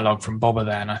of dialogue from Boba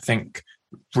there, and I think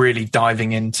really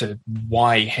diving into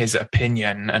why his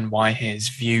opinion and why his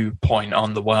viewpoint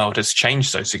on the world has changed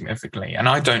so significantly. And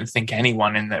I don't think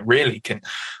anyone in there really can,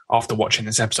 after watching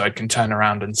this episode, can turn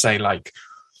around and say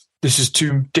this is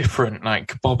too different.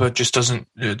 Boba just doesn't,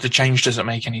 the change doesn't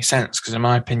make any sense, because in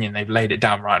my opinion, they've laid it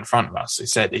down right in front of us. They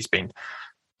said he's been,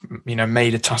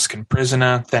 made a Tusken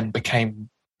prisoner, then became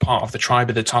part of the tribe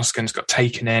of the Tuskens, got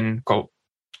taken in,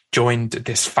 joined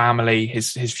this family.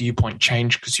 His viewpoint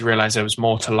changed because he realized there was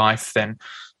more to life than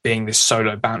being this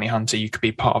solo bounty hunter. You could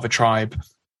be part of a tribe.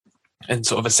 and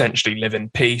sort of essentially live in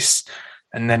peace.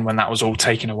 And then when that was all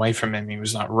taken away from him, he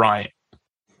was like, right,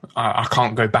 I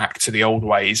can't go back to the old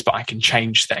ways, but I can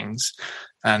change things.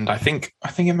 And I think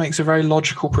it makes a very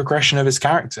logical progression of his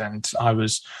character. And I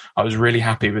was really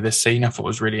happy with this scene. I thought it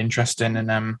was really interesting.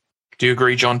 And do you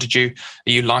agree, John? Are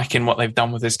you liking what they've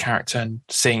done with his character and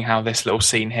seeing how this little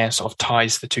scene here sort of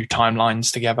ties the two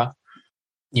timelines together?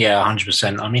 Yeah,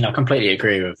 100%. I mean, I completely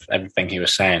agree with everything he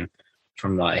was saying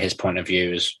from like his point of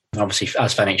view. Is obviously,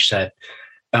 as Fennec said,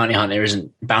 bounty hunting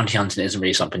isn't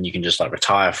really something you can just like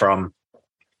retire from.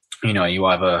 You know, you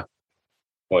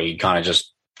kind of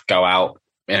just go out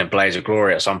in a blaze of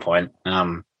glory at some point.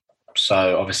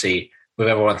 So obviously, with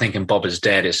everyone thinking Bob is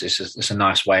dead, it's a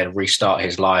nice way to restart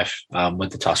his life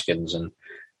with the Tuskens, and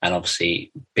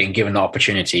obviously being given the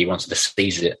opportunity, he wanted to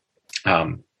seize it.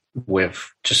 With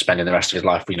just spending the rest of his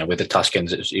life, you know, with the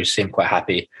Tuskens, he seemed quite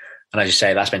happy. And as you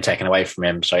say, that's been taken away from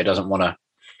him, so he doesn't want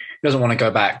to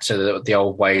go back to the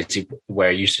old ways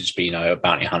where he used to just be, you know, a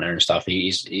bounty hunter and stuff.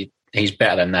 He's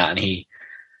better than that, and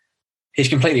he's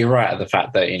completely right at the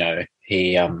fact that, you know,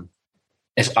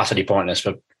 it's utterly pointless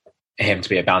for him to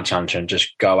be a bounty hunter and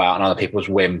just go out on other people's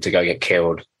whim to go get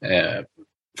killed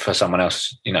for someone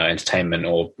else, you know, entertainment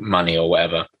or money or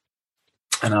whatever.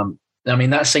 And I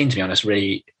mean, that scene, to be honest,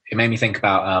 really, it made me think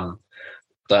about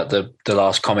the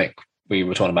last comic we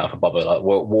were talking about for Boba, like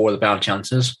War of the Bounty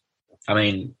Hunters. I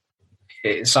mean,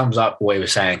 it sums up what he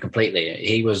was saying completely.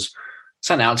 He was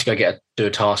sent out to go do a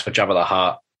task for Jabba the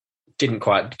Hutt, didn't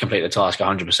quite complete the task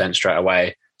 100% straight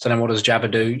away. So then what does Jabba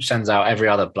do? Sends out every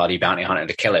other bloody bounty hunter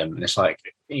to kill him. And it's like,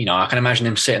 you know, I can imagine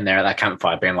him sitting there at that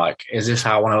campfire being like, is this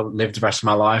how I want to live the rest of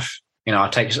my life? You know,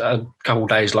 it takes a couple of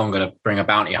days longer to bring a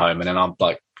bounty home, and then I'm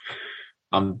like,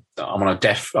 I'm on I've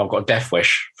got a death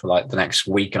wish for like the next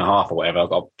week and a half or whatever. I've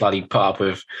got to bloody put up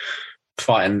with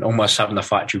almost having to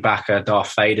fight Chewbacca.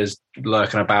 Darth Vader's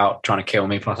lurking about trying to kill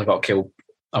me. Plus I've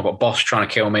got Boss trying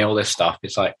to kill me, all this stuff.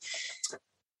 It's like,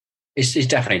 he's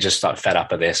definitely just like fed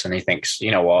up of this. And he thinks,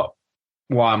 you know what,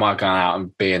 why am I going out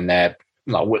and being there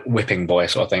like whipping boy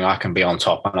sort of thing? I can be on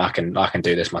top, and I can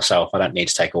do this myself. I don't need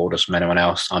to take orders from anyone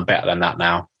else. I'm better than that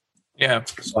now. Yeah.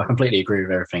 So I completely agree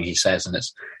with everything he says. And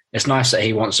it's nice that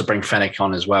he wants to bring Fennec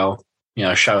on as well, you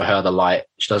know, show her the light.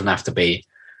 She doesn't have to be,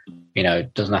 you know,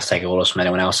 doesn't have to take orders from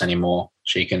anyone else anymore.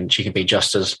 She can be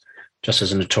just as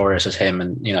notorious as him,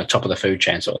 and, you know, top of the food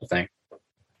chain sort of thing.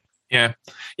 Yeah.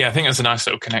 I think there's a nice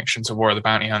little connection to War of the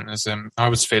Bounty Hunters. I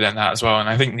was feeling that as well. And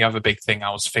I think the other big thing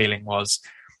I was feeling was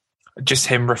just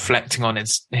him reflecting on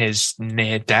his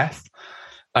near death.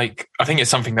 Like, I think it's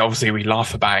something that obviously we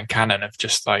laugh about in canon, of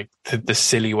just like the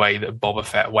silly way that Boba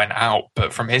Fett went out.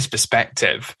 But from his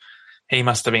perspective, he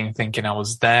must have been thinking, I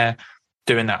was there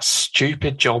doing that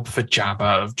stupid job for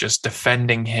Jabba of just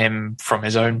defending him from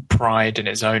his own pride and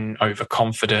his own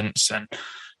overconfidence. And,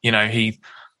 you know, he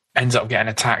ends up getting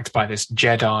attacked by this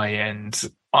Jedi,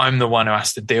 and I'm the one who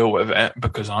has to deal with it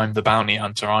because I'm the bounty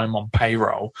hunter. I'm on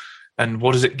payroll. And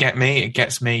what does it get me? It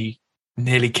gets me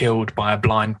nearly killed by a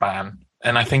blind man.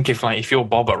 And I think if you're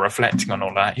Boba reflecting on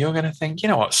all that, you're going to think, you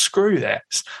know what, screw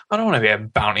this. I don't want to be a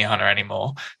bounty hunter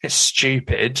anymore. It's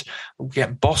stupid. We'll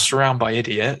get bossed around by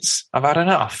idiots. I've had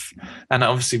enough. And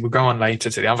obviously we'll go on later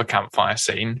to the other campfire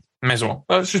scene. May as well.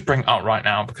 Let's just bring it up right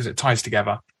now because it ties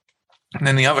together. And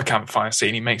then the other campfire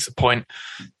scene, he makes the point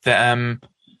that,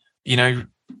 you know,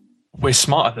 we're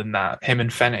smarter than that. Him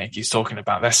and Fennec, he's talking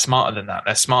about, they're smarter than that.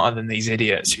 They're smarter than these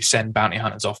idiots who send bounty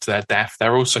hunters off to their death.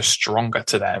 They're also stronger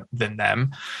than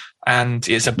them. And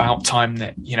it's about time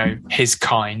that, you know, his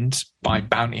kind, by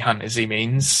bounty hunters he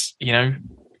means, you know,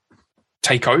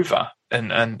 take over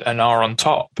and are on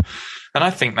top. And I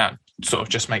think that sort of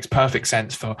just makes perfect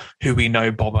sense for who we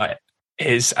know Boba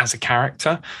is as a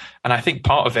character. And I think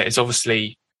part of it is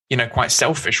obviously, you know, quite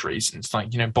selfish reasons.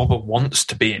 Like, you know, Boba wants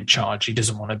to be in charge. He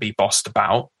doesn't want to be bossed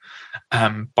about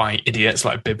by idiots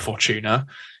like Bib Fortuna.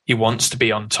 He wants to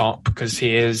be on top because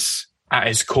he is, at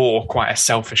his core, quite a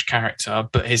selfish character.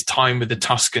 But his time with the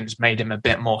Tuskens made him a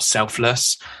bit more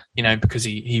selfless, you know, because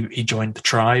he joined the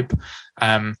tribe.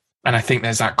 And I think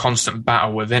there's that constant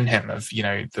battle within him of, you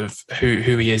know, who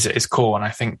he is at his core. And I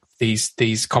think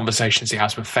these conversations he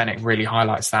has with Fennec really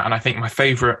highlights that. And I think my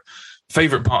favorite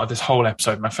part of this whole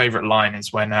episode, my favorite line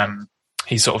is when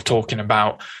he's sort of talking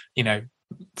about, you know,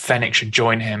 Fennec should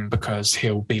join him because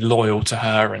he'll be loyal to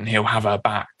her and he'll have her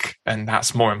back, and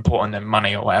that's more important than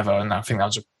money or whatever. And I think that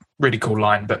was a really cool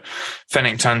line. But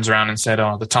Fennec turns around and said,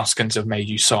 "Oh, the Tuskens have made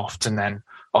you soft." And then,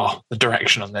 the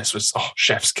direction on this was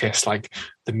chef's kiss. Like,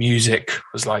 the music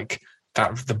was like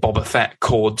that, the Boba Fett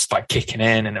chords like kicking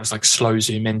in, and it was like slow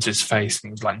zoom into his face, and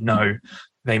he was like, "No,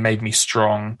 they made me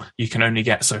strong. You can only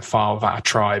get so far without a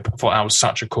tribe. I thought that was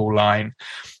such a cool line.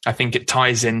 I think it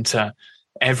ties into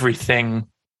everything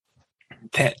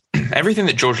that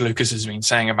George Lucas has been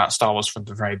saying about Star Wars from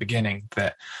the very beginning,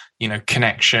 that, you know,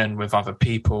 connection with other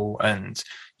people and,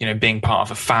 you know, being part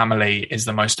of a family is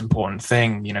the most important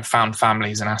thing. You know, found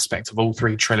family is an aspect of all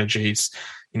three trilogies.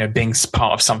 You know, being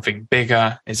part of something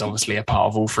bigger is obviously a part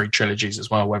of all three trilogies as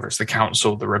well, whether it's the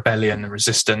Council, the Rebellion, the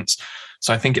Resistance.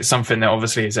 So I think it's something that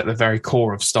obviously is at the very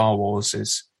core of Star Wars,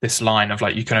 is this line of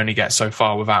like, you can only get so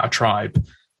far without a tribe.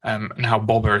 And how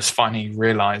Boba has finally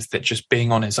realized that just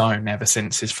being on his own ever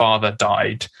since his father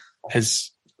died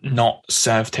has not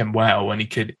served him well. And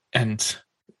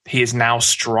he is now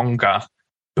stronger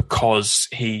because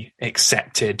he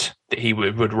accepted that he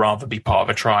would rather be part of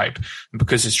a tribe. And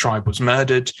because his tribe was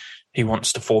murdered, he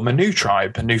wants to form a new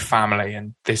tribe, a new family.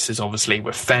 And this is obviously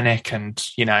with Fennec and,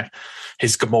 you know,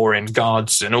 his Gamorrean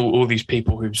guards and all these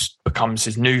people who becomes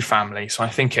his new family. So I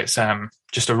think it's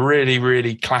just a really,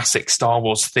 really classic Star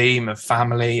Wars theme of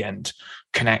family and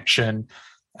connection.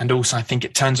 And also I think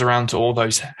it turns around to all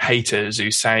those haters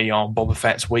who say, oh, Boba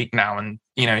Fett's weak now. And,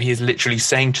 you know, he is literally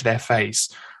saying to their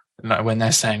face, like, when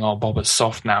they're saying, oh, Boba's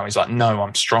soft now, he's like, no,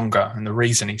 I'm stronger. And the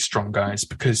reason he's stronger is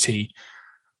because he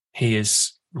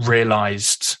has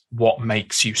realized what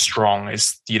makes you strong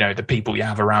is, you know, the people you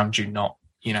have around you, not,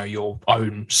 you know, your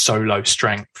own solo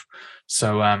strength.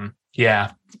 So,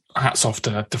 yeah, hats off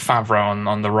to Favreau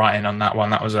on the writing on that one.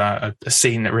 That was a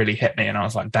scene that really hit me. And I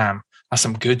was like, damn, that's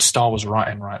some good Star Wars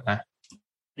writing right there.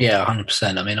 Yeah,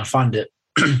 100%. I mean, I find it,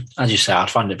 as you say, I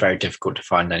find it very difficult to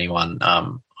find anyone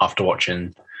after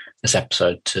watching this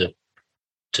episode to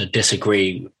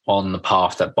disagree on the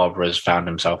path that Boba has found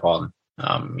himself on.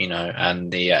 You know,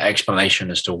 and the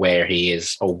explanation as to where he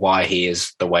is or why he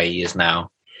is the way he is now.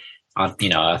 I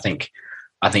think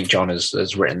John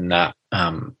has written that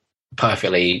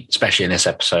perfectly, especially in this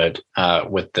episode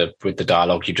with the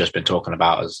dialogue you've just been talking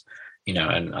about, as you know.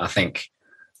 And I think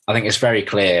it's very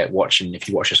clear if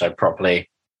you watch the show properly,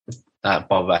 that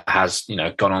Boba has, you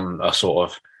know, gone on a sort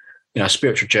of, you know,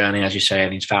 spiritual journey, as you say,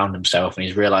 and he's found himself and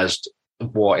he's realized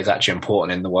what is actually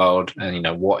important in the world, and, you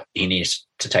know, what he needs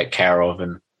to take care of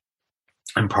and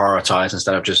prioritize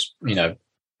instead of just, you know,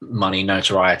 money,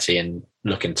 notoriety, and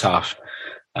looking tough,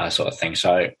 sort of thing.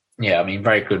 So yeah, I mean,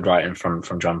 very good writing from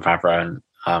Jon Favreau,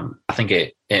 and I think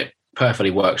it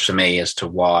perfectly works for me as to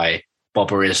why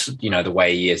Boba is, you know, the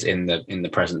way he is in the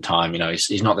present time. You know,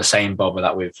 he's not the same Boba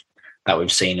that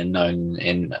we've seen and known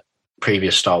in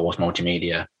previous Star Wars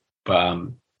multimedia, but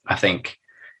I think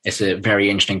it's a very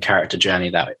interesting character journey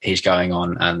that he's going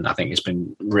on, and I think it's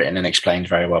been written and explained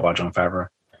very well by Jon Favreau.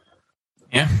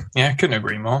 Yeah, couldn't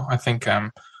agree more. I think,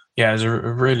 it's a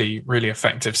really, really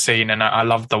effective scene, and I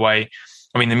love the way.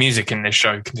 I mean, the music in this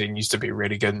show continues to be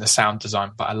really good, and the sound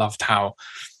design. But I loved how,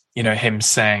 you know, him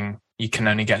saying you can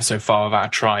only get so far without a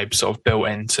tribe, sort of built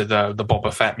into the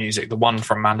Boba Fett music, the one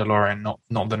from Mandalorian,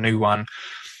 not the new one.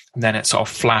 And then it sort of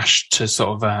flashed to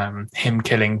sort of him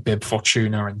killing Bib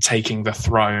Fortuna and taking the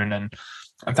throne, and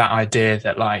that idea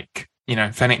that, like, you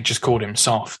know, Fennec just called him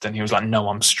soft and he was like, no,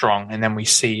 I'm strong. And then we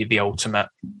see the ultimate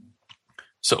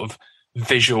sort of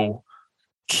visual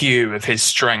cue of his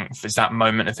strength is that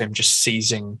moment of him just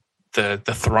seizing the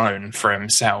throne for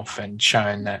himself and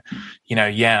showing that, you know,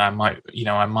 yeah,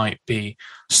 I might be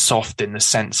soft in the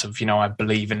sense of, you know, I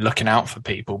believe in looking out for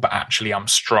people, but actually I'm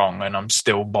strong and I'm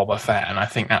still Boba Fett. And I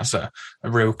think that's a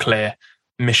real clear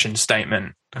mission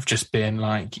statement of just being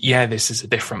like, yeah, this is a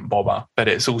different Boba, but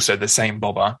it's also the same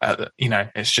Boba. You know,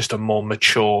 it's just a more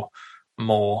mature,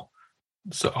 more,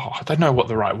 I don't know what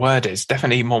the right word is,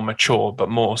 definitely more mature, but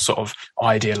more sort of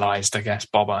idealized, I guess,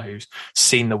 Boba, who's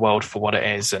seen the world for what it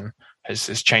is and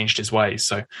has changed his ways.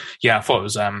 So yeah, I thought it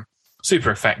was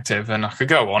super effective, and I could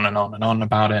go on and on and on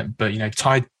about it, but, you know,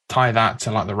 tie that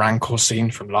to like the Rancor scene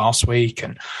from last week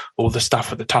and all the stuff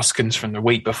with the Tuskens from the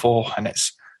week before, and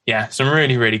it's some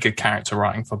really, really good character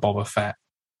writing for Boba Fett,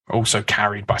 also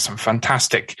carried by some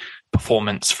fantastic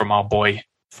performance from our boy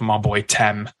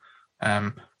Tem.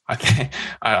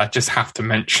 I just have to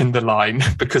mention the line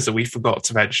because we forgot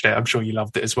to mention it. I'm sure you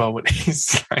loved it as well. When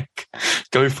he's like,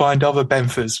 go find other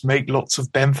Benfers, make lots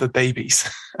of Benfer babies.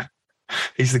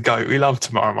 He's the GOAT. We love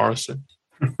Tamara Morrison.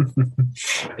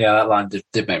 Yeah, that line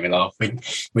did make me laugh.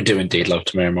 We do indeed love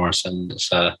Tamara Morrison.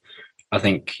 So I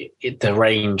think the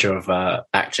range of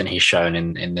acting he's shown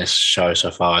in this show so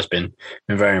far has been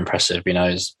very impressive. You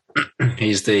know,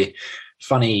 he's the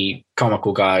funny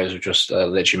comical guy who just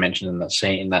literally mentioned in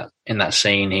that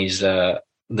scene. He's the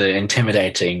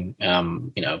intimidating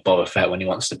Boba Fett when he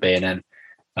wants to be, and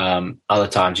then other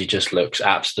times he just looks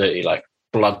absolutely like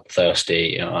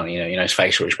bloodthirsty. His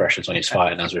facial expressions when he's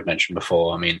fighting, as we've mentioned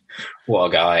before. I mean, what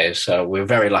a guy! So we're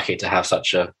very lucky to have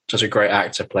such a great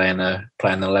actor playing the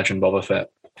legend Boba Fett.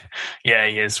 Yeah,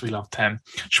 he is. We loved him.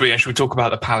 Should we talk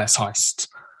about the Palace heist?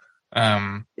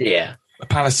 Yeah. The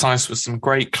Palace heist was some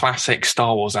great classic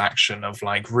Star Wars action of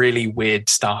like really weird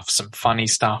stuff, some funny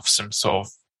stuff, some sort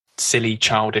of silly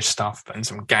childish stuff, and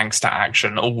some gangster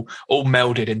action all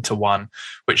melded into one,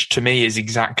 which to me is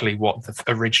exactly what the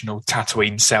original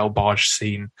Tatooine sail barge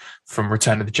scene from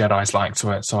Return of the Jedi is like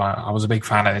to it. So I was a big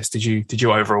fan of this. Did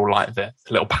you overall like the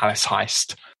little Palace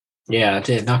heist? Yeah, I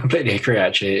did. I completely agree.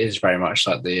 Actually, it is very much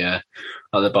like the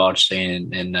barge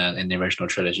scene in the original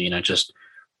trilogy.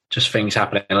 Just things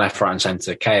happening left, right, and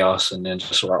centre, chaos, and then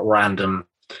just sort of random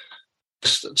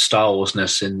Star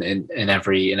Warsness in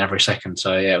every second.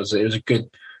 So yeah, it was a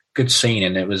good scene,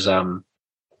 and it was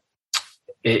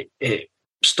it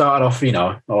started off,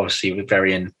 obviously with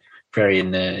very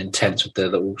intense with the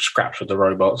little scraps with the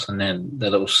robots, and then the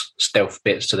little stealth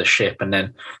bits to the ship, and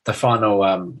then the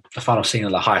final scene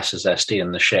of the heist as they're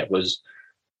stealing the ship was.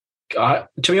 To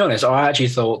be honest, I actually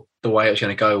thought the way it was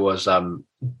going to go was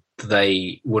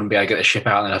they wouldn't be able to get the ship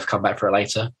out and they'd have to come back for it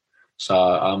later. So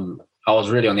I was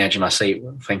really on the edge of my seat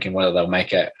thinking whether they'll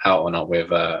make it out or not with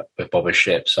Boba's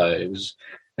ship. So it was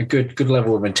a good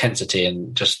level of intensity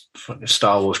and just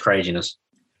Star Wars craziness.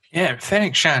 Yeah,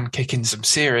 Fennec Shand kicking some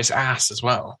serious ass as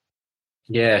well.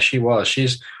 Yeah, she was.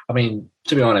 I mean,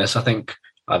 to be honest, I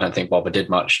don't think Boba did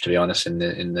much, to be honest, in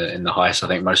the heist. I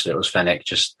think most of it was Fennec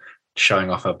just showing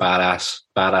off her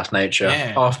badass nature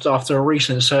after a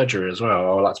recent surgery as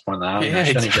well. I would like to point that out. Yeah,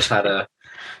 she only just had her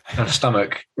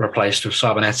stomach replaced with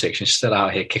cybernetics. She's still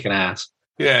out here kicking ass.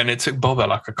 Yeah, and it took Boba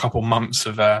like a couple months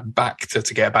of back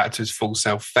to get back to his full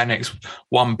self. Fennec's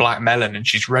one black melon and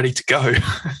she's ready to go.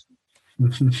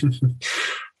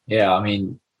 Yeah, I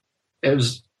mean, it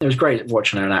was great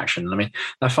watching her in action. I mean,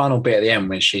 that final bit at the end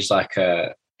when she's like,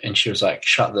 and she was like,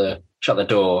 shut the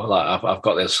door, like I've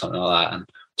got this, something like that. And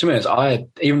to be honest,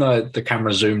 even though the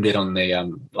camera zoomed in on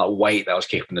the weight that was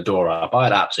keeping the door up, I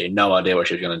had absolutely no idea what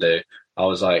she was going to do.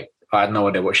 I had no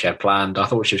idea what she had planned. I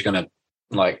thought she was going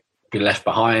to be left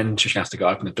behind. She was going to have to go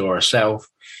open the door herself.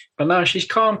 But no, she's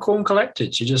calm, cool, and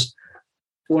collected. She just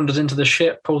wanders into the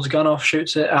ship, pulls the gun off,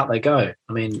 shoots it, out they go.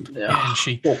 I mean,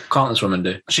 what can't this woman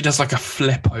do? She does like a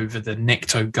flip over the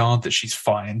Nikto guard that she's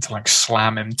fighting to like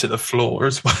slam him to the floor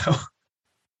as well.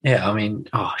 Yeah, I mean,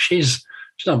 she's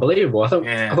unbelievable. I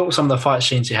thought some of the fight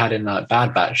scenes he had in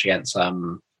Bad Batch against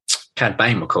Cad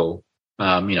Bane were cool.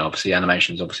 Obviously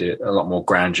animation's obviously a lot more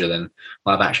grandeur than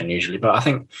live action usually, but I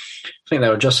think they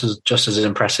were just as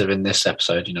impressive in this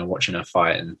episode. Watching her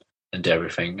fight and do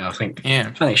everything. I think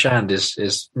Fennec Shand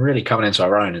is really coming into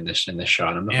her own in this show,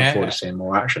 and I'm looking forward to seeing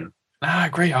more action. I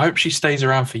agree. I hope she stays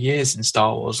around for years in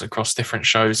Star Wars across different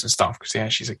shows and stuff,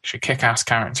 because she's a kick-ass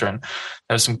character, and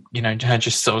there's some, her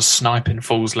just sort of sniping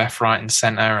fools left, right, and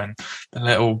centre, and the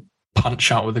little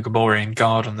punch out with the Gaborian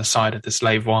guard on the side of the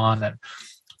Slave One, and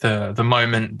the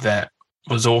moment that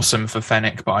was awesome for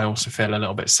Fennec, but I also feel a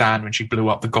little bit sad when she blew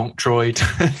up the Gonk droid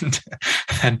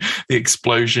and the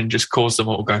explosion just caused them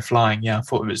all to go flying. Yeah, I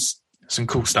thought it was some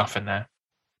cool stuff in there.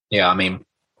 Yeah, I mean,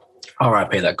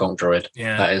 R.I.P. that Gonk droid.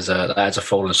 Yeah, that is a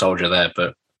fallen soldier there,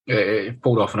 but it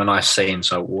pulled off in a nice scene,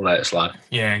 so we'll let it slide.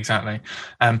 Yeah, exactly.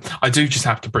 I do just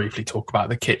have to briefly talk about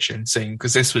the kitchen scene,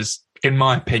 because this was, in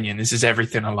my opinion, this is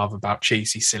everything I love about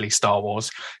cheesy, silly Star Wars.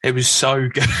 It was so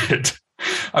good.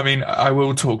 I mean, I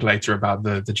will talk later about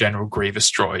the General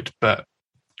Grievous droid, but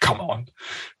come on.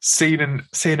 Seeing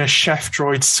a chef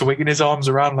droid swinging his arms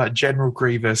around like General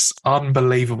Grievous,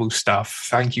 unbelievable stuff.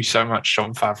 Thank you so much,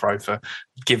 Jon Favreau, for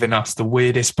giving us the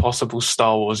weirdest possible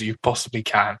Star Wars you possibly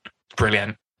can.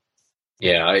 Brilliant.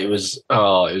 Yeah, it was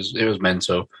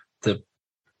mental.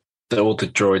 All the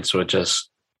droids were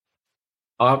just...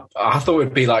 I thought it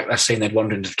would be like that scene they'd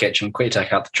wander into the kitchen, quickly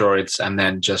take out the droids, and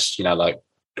then just,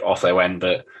 off they went.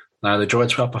 But no, the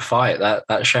droids were up a fight.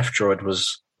 That chef droid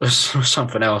was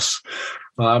something else.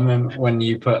 Well, I mean, when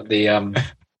you put the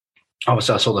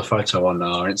obviously I saw the photo on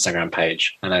our Instagram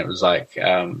page, and it was like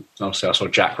obviously I saw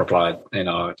Jack replied in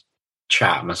our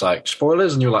chat and was like,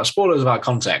 spoilers, and you were like, spoilers about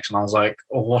context, and I was like,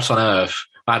 what on earth?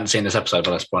 I hadn't seen this episode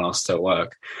by this point. I was still at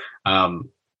work, and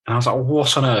I was like,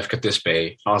 what on earth could this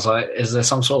be? I was like, is there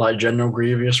some sort of like General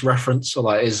Grievous reference,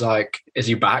 or is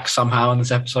he back somehow in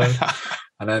this episode?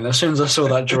 And then as soon as I saw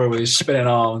that droid with his spinning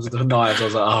arms with the knives, I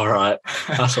was like, all right,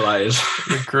 that's what that is.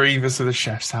 The Grievous with the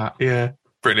chef's hat. Yeah,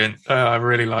 brilliant. I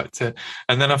really liked it.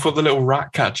 And then I thought the little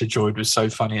rat catcher droid was so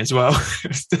funny as well. It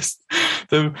was just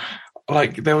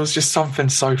there was just something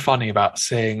so funny about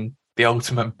seeing the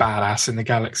ultimate badass in the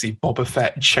galaxy, Boba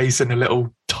Fett chasing a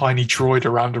little tiny droid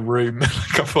around a room.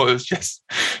 Like, I thought it was just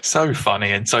so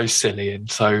funny and so silly and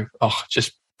so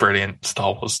just brilliant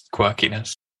Star Wars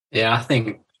quirkiness. Yeah, I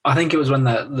think it was when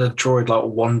the droid like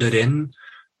wandered in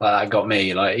that got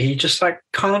me. Like he just like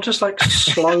kind of just like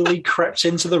slowly crept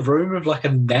into the room with like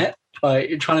a net,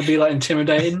 like trying to be like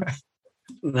intimidating.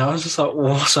 And I was just like,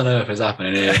 what on earth is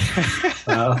happening here?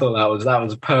 I thought that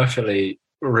was perfectly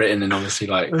written and obviously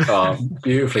like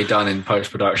beautifully done in post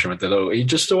production with the way he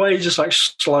just like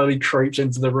slowly creeps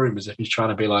into the room as if he's trying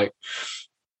to be like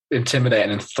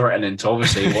intimidating and threatening to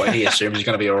obviously what he assumes is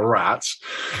going to be a rat.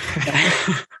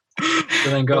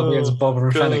 And then go up against Boba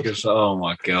and Fennec. It's like, oh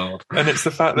my god! And it's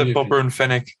the fact that Boba and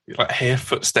Fennec like hear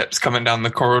footsteps coming down the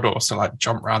corridor, so like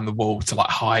jump around the wall to like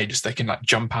hide, so they can like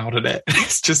jump out of it.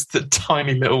 It's just the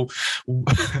tiny little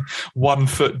 1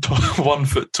 foot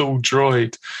tall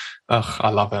droid. Ugh, I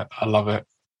love it.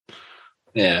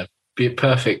 Yeah,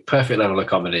 perfect level of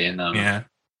comedy in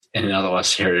in an otherwise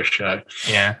serious show.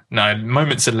 Yeah, no,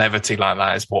 moments of levity like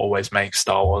that is what always makes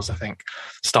Star Wars. I think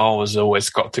Star Wars has always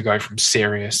got to go from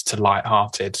serious to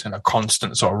lighthearted and a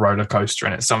constant sort of roller coaster,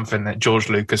 and it's something that George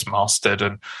Lucas mastered,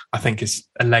 and I think is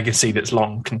a legacy that's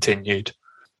long continued.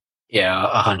 Yeah,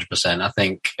 100%. I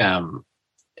think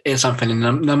it's something,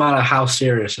 no matter how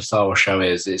serious a Star Wars show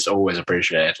is, it's always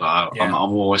appreciated. Like, I'm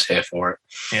always here for it.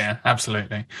 Yeah,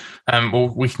 absolutely.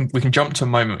 Well, we can jump to a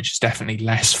moment which is definitely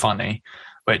less funny,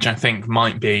 which I think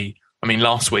might be, I mean,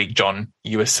 last week, John,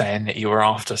 you were saying that you were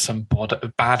after some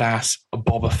badass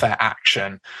Boba Fett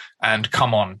action. And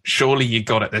come on, surely you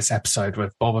got it this episode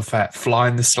with Boba Fett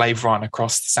flying the slave run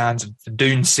across the sands of the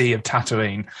Dune Sea of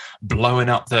Tatooine, blowing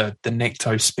up the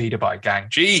Nikto speeder bike gang.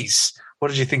 Jeez, what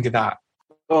did you think of that?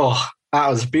 Oh, that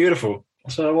was beautiful.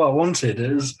 That's what I wanted.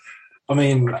 It was, I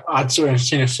mean, I'd seen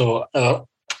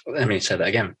let me say that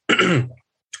again.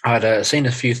 I'd seen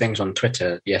a few things on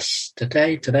Twitter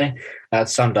today that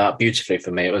summed up beautifully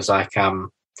for me. It was like, I think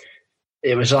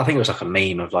it was like a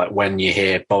meme of like when you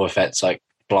hear Boba Fett's like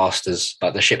blasters,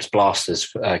 like the ship's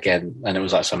blasters again, and it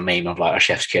was like some meme of like a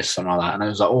chef's kiss, something like that. And I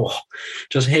was like,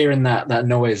 just hearing that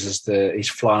noise as he's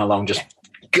flying along, just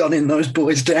gunning those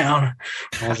boys down.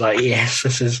 I was like, yes,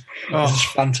 this is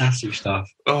fantastic stuff.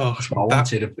 Oh, that's what I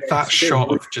wanted. That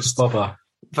shot of just Boba.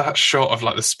 That shot of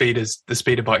like the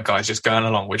speeder bike guys just going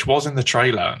along, which was in the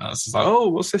trailer, and I was just like, oh,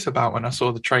 what's this about when I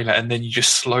saw the trailer? And then you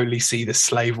just slowly see the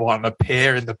slave one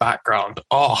appear in the background.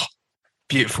 Oh,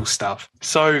 beautiful stuff.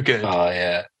 So good. Oh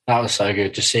yeah, that was so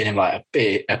good. Just seeing him like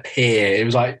appear. It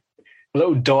was like a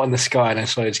little dot in the sky, and then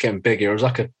slowly it's getting bigger. It was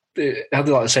like it had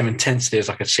like the same intensity as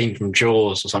like a scene from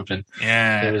Jaws or something.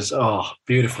 Yeah, it was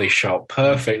beautifully shot,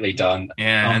 perfectly done.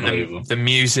 Yeah, and the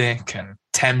music and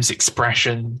Tem's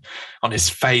expression on his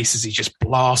face as he just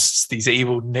blasts these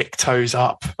evil Niktos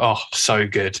up. Oh, so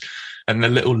good. And the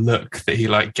little look that he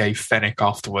like gave Fennec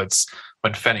afterwards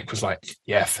when Fennec was like,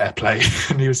 yeah, fair play.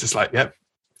 And he was just like, yep,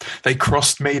 they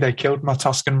crossed me. They killed my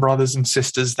Tusken brothers and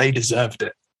sisters. They deserved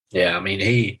it. Yeah, I mean,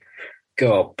 he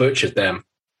butchered them.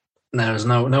 There was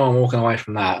no one walking away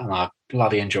from that, and I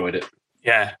bloody enjoyed it.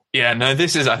 Yeah. No, I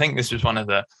think this was one of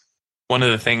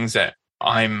the things that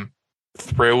I'm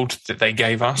thrilled that they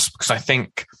gave us, because I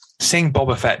think seeing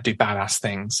Boba Fett do badass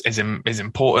things is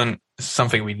important. It's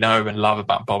something we know and love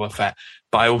about Boba Fett,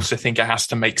 but I also think it has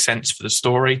to make sense for the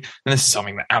story, and this is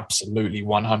something that absolutely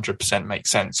 100%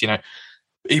 makes sense. You know,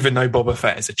 even though Boba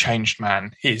Fett is a changed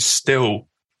man, he is still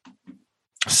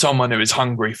someone who is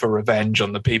hungry for revenge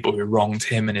on the people who wronged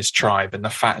him and his tribe, and the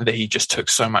fact that he just took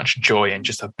so much joy in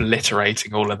just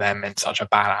obliterating all of them in such a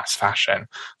badass fashion.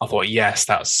 I thought, yes,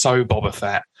 that's so Boba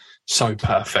Fett, so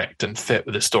perfect and fit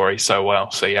with the story so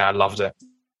well. So yeah, I loved it.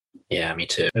 Yeah, me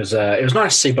too. It was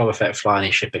nice to see Boba Fett flying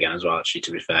his ship again as well, actually,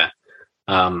 to be fair.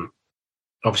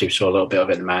 Obviously we saw a little bit of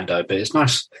it in Mando, but it's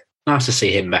nice to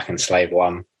see him back in Slave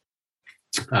One.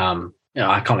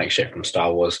 Iconic ship from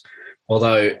Star Wars.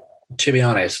 Although, to be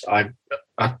honest, I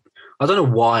don't know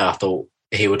why I thought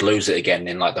he would lose it again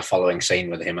in like the following scene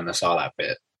with him and the Sarlacc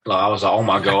bit. Like I was like, oh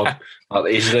my god,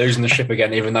 like, he's losing the ship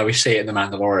again, even though we see it in the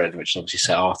Mandalorian, which is obviously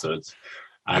set afterwards.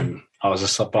 And I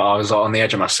was on the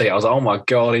edge of my seat. I was like, oh my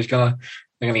god, they're gonna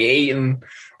get eaten.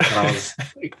 And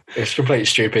it's complete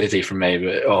stupidity from me,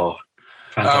 but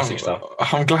fantastic stuff.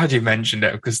 I'm glad you mentioned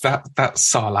it, because that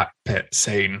Sarlacc pit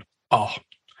scene.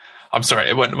 I'm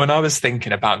sorry. When I was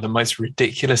thinking about the most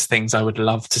ridiculous things I would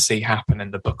love to see happen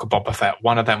in the Book of Boba Fett,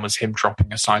 one of them was him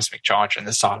dropping a seismic charge in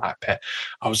the Sarlacc pit.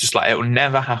 I was just like, it will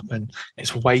never happen.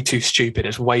 It's way too stupid.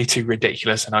 It's way too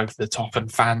ridiculous and over the top and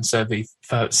fan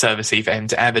servicey for him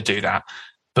to ever do that.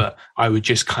 But I would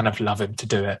just kind of love him to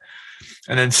do it.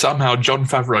 And then somehow Jon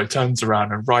Favreau turns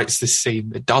around and writes this scene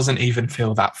that doesn't even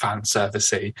feel that fan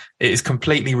servicey. It is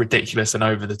completely ridiculous and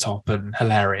over the top and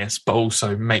hilarious, but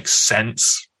also makes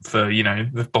sense for,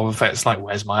 with Boba Fett's like,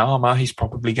 where's my armor? He's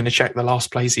probably going to check the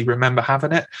last place he remember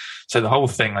having it. So the whole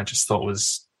thing I just thought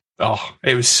was,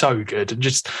 it was so good. And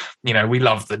just, we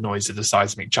love the noise of the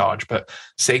seismic charge, but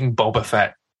seeing Boba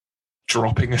Fett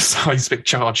dropping a seismic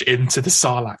charge into the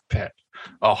Sarlacc pit,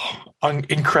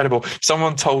 incredible.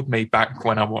 Someone told me back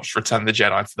when I watched Return of the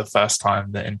Jedi for the first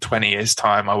time that in 20 years'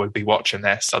 time I would be watching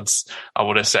this. I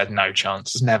would have said no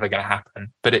chance. It's never going to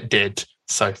happen. But it did.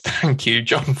 So thank you,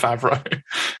 Jon Favreau.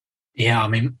 Yeah, I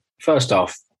mean, first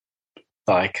off,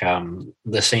 like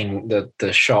the scene,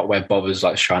 the shot where Bob is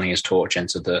like shining his torch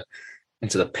into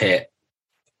the pit.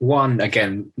 One,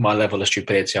 again, my level of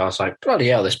stupidity, I was like, bloody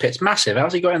hell, this pit's massive.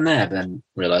 How's he got in there? But then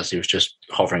realised he was just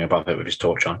hovering above it with his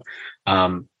torch on.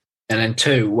 And then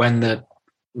two, when the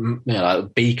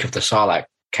beak of the Sarlacc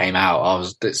came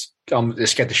out, it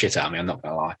scared the shit out of me, I'm not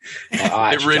going to lie.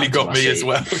 It really got me as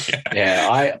well.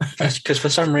 Yeah, because for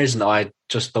some reason I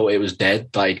just thought it was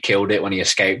dead. Like he'd killed it when he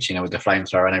escaped, with the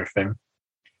flamethrower and everything.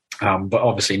 But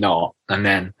obviously not. And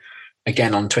then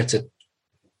again on Twitter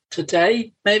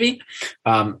today, maybe,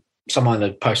 someone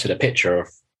had posted a picture of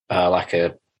like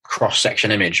a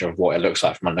cross-section image of what it looks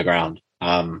like from underground.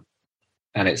 And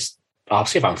I'll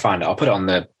see if I can find it. I'll put it on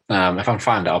the, if I can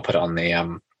find it, I'll put it on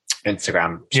the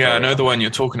Instagram story. Yeah, I know the one you're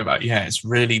talking about. Yeah, it's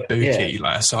really booky,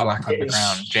 like a Sarlacc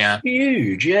underground. Yeah.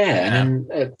 Huge, yeah. And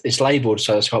then it's labelled,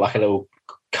 so it's got like a little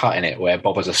cut in it where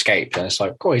Bob has escaped. And it's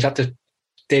like, he's had to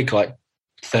dig like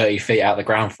 30 feet out of the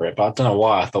ground for it, but I don't know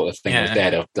why I thought the thing was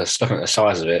dead. Just looking at the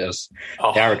size of it, it was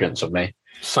the arrogance of me.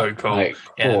 So cool. Like,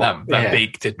 that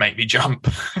beak did make me jump.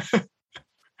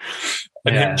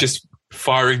 And him just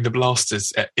firing the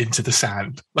blasters into the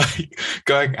sand, like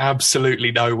going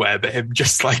absolutely nowhere, but him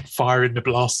just like firing the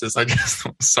blasters, I just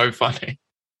thought was so funny.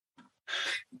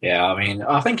 Yeah, I mean,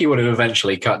 I think he would have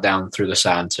eventually cut down through the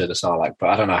sand to the Sarlacc, but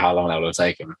I don't know how long that would have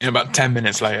taken. About 10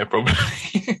 minutes later, probably.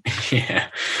 Yeah.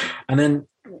 And then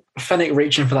Fennec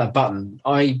reaching for that button,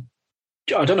 I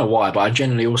don't know why, but I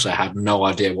generally also had no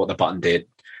idea what the button did.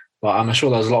 But I'm sure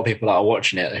there's a lot of people that are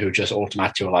watching it who just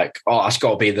automatically were like, that's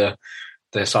got to be the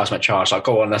seismic charge. Like,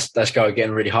 go on, let's go,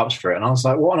 getting really hyped for it. And I was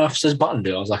like, what on earth does this button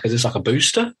do? I was like, is this like a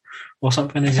booster or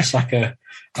something? Is this like a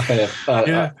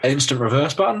instant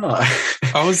reverse button?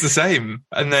 I was the same.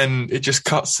 And then it just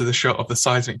cuts to the shot of the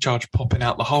seismic charge popping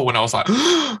out the hole, and I was like,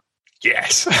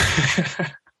 yes.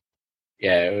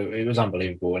 Yeah, it was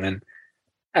unbelievable. And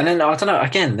then I don't know,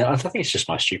 again, I think it's just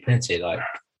my stupidity. Like,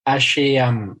 as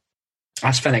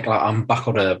Fennec like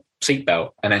unbuckled her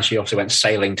seatbelt, and then she obviously went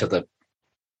sailing to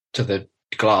the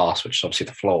glass, which is obviously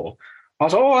the floor. I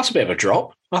was like, that's a bit of a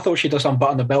drop. I thought she'd just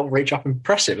unbutton the belt, reach up and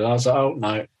press it. But I was like,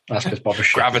 no, that's because Boba's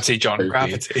ship. Gravity, John,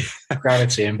 gravity.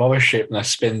 Gravity, and Boba's ship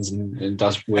spins and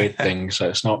does weird things. So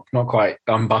it's not quite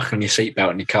unbuckling your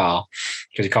seatbelt in your car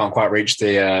because you can't quite reach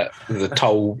the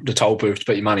toll booth to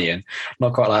put your money in.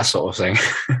 Not quite that sort of thing.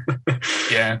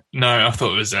 Yeah, no, I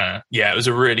thought it was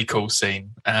a really cool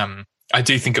scene. I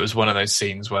do think it was one of those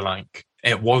scenes where like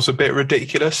it was a bit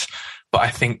ridiculous, but I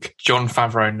think Jon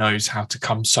Favreau knows how to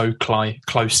come so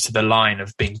close to the line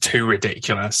of being too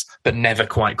ridiculous, but never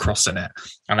quite crossing it.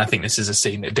 And I think this is a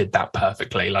scene that did that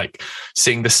perfectly. Like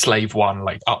seeing the Slave One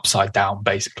like upside down,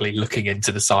 basically looking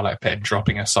into the Sarlacc pit and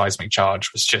dropping a seismic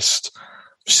charge was just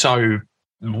so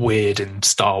weird and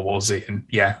Star Warsy. And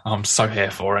yeah, I'm so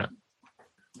here for it.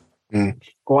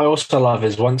 What I also love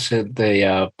is once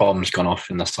the bomb's gone off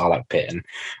in the Sarlacc pit and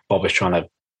Bob is trying to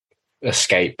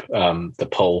escape the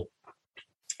pull,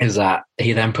 is that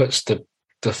he then puts the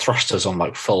thrusters on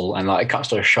like full, and like it cuts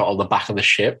to a shot of the back of the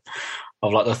ship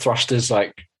of like the thrusters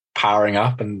like powering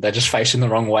up, and they're just facing the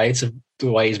wrong way to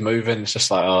the way he's moving. It's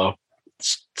just like,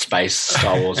 space,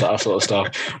 Star Wars, that sort of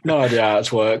stuff. No idea how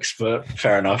it works, but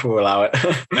fair enough, we'll allow it.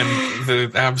 And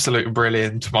the absolute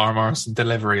brilliant Tamara Morrison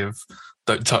delivery of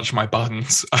 "Don't touch my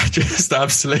buttons." I just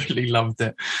absolutely loved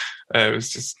it. It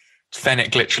was just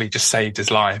Fennec literally just saved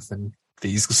his life, and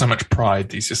he's got so much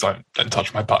pride. He's just like, "Don't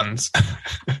touch my buttons."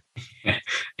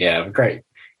 Yeah, great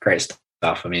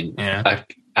stuff. I mean,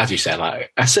 as you said,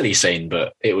 like a silly scene,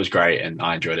 but it was great, and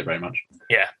I enjoyed it very much.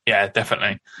 Yeah,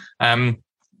 definitely.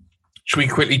 Should we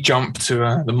quickly jump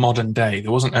to the modern day?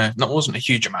 There wasn't a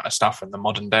huge amount of stuff in the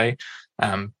modern day,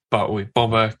 but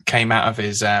Boba came out of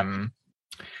his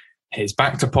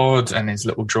Bactopod, and his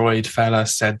little droid fella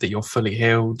said that you're fully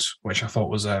healed, which I thought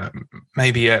was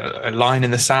maybe a line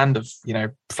in the sand of,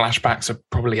 flashbacks are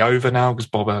probably over now, because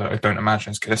Boba, I don't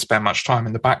imagine, is going to spend much time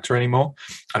in the Bacta anymore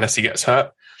unless he gets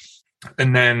hurt.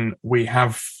 And then we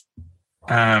have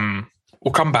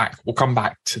We'll come back. We'll come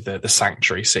back to the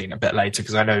sanctuary scene a bit later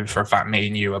because I know for a fact me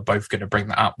and you are both going to bring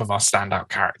that up with our standout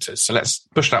characters. So let's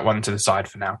push that one to the side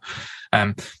for now.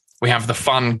 We have the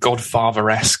fun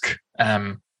Godfather-esque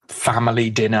family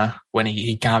dinner when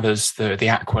he gathers the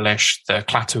Aqualish, the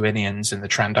Clatuinians, and the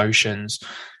Trandoshans,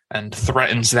 and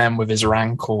threatens them with his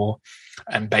rancor,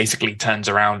 and basically turns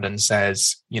around and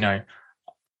says,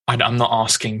 I'm not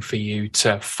asking for you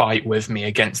to fight with me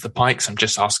against the Pikes. I'm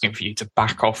just asking for you to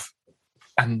back off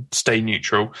and stay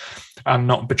neutral and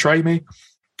not betray me.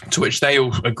 To which they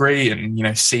all agree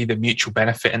and, see the mutual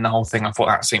benefit in the whole thing. I thought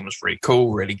that scene was really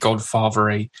cool, really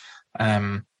Godfather-y.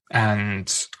 And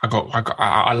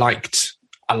I liked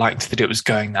that it was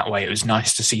going that way. It was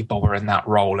nice to see Boba in that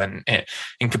role. And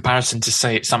in comparison to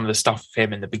some of the stuff of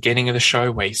him in the beginning of the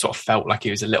show, where he sort of felt like he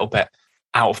was a little bit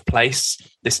out of place,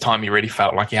 this time he really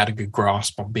felt like he had a good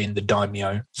grasp on being the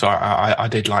daimyo. So I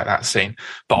did like that scene.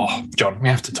 But John, we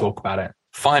have to talk about it.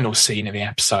 Final scene of the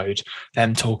episode,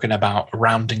 them talking about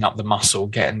rounding up the muscle,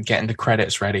 getting the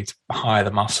credits ready to hire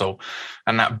the muscle,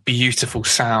 and that beautiful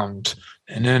sound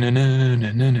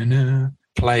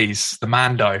plays the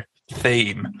Mando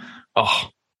theme. Oh,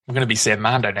 we're going to be seeing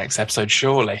Mando next episode,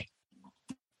 surely.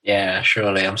 Yeah,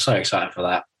 surely. I'm so excited for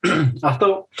that.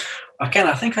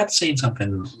 I think I'd seen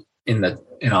something in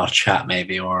our chat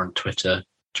maybe or on Twitter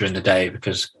during the day,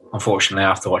 because unfortunately I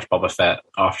have to watch Boba Fett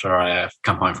after I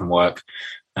come home from work.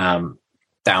 Down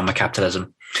the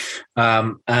capitalism.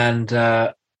 I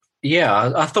thought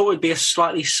it would be a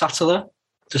slightly subtler,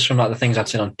 just from like the things I'd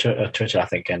seen on Twitter, I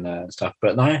think, and stuff.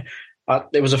 But no,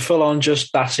 it was a full-on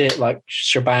just, that's it, like,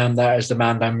 shabam, that is the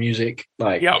Mando music.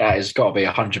 Like, That has got to be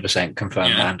 100%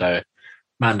 confirmed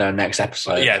Mando next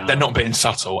episode. Yeah, they're not being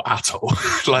subtle at all.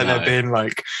 They're being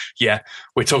like,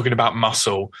 we're talking about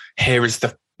muscle. Here is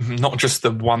not just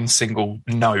the one single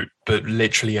note, but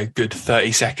literally a good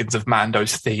 30 seconds of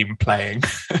Mando's theme playing.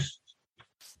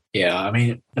 Yeah,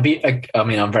 I'm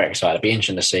very excited. It'd be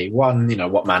interesting to see, one,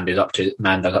 what Mando's up to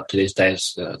these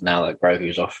days, now that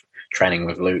Grogu's off training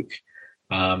with Luke.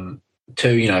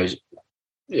 Two,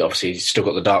 obviously he's still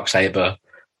got the Darksaber.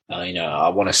 I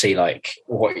want to see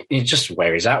just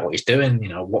where he's at, what he's doing,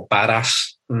 what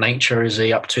badass nature is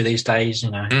he up to these days,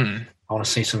 I want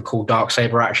to see some cool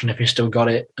Darksaber action if he's still got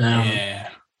it. I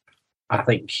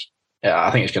think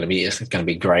it's going to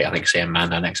be great. I think seeing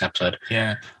Mando next episode.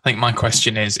 Yeah, I think my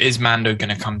question is Mando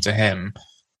going to come to him,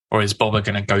 or is Boba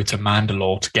going to go to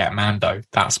Mandalore to get Mando?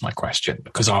 That's my question,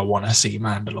 because I want to see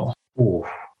Mandalore. Ooh,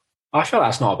 I feel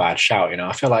that's not a bad shout.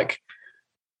 I feel like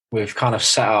we've kind of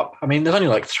set up. I mean, there's only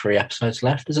like 3 episodes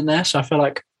left, isn't there? So I feel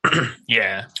like, I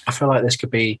feel like this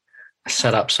could be a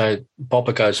setup. So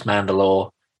Boba goes to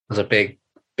Mandalore. There's a big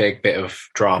bit of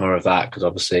drama of that, because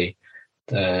obviously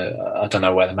I don't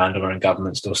know where the Mandalorian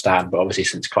government still stand, but obviously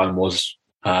since Clone Wars,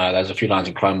 there's a few lines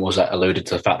in Clone Wars that alluded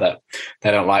to the fact that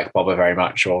they don't like Boba very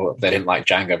much, or they didn't like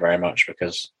Jango very much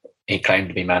because he claimed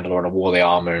to be Mandalorian and wore the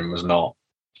armor and was not,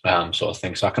 sort of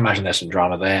thing. So I can imagine there's some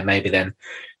drama there, maybe then.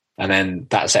 And then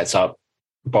that sets up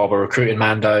Boba recruiting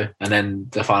Mando, and then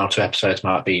the final 2 episodes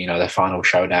might be, the final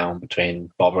showdown between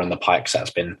Boba and the Pikes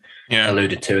that's been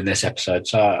alluded to in this episode.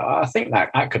 So I think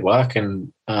that could work,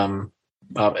 and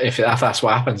if that's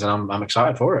what happens, then I'm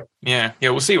excited for it. Yeah,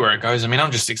 we'll see where it goes. I mean,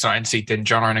 I'm just excited to see Din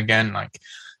Djarin again. Like,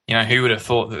 who would have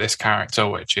thought that this character,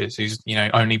 who's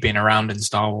only been around in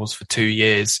Star Wars for 2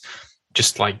 years,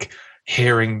 just like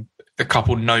hearing a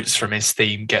couple notes from his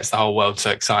theme gets the whole world so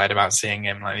excited about seeing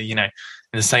him. Like,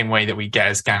 in the same way that we get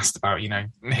as gassed about,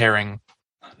 hearing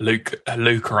Luke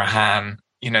or a Han.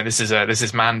 This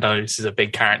is Mando. This is a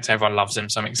big character. Everyone loves him.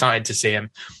 So I'm excited to see him.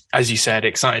 As you said,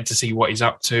 excited to see what he's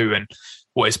up to and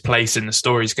what his place in the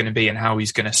story is going to be and how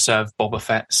he's going to serve Boba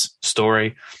Fett's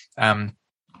story. But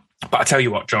I tell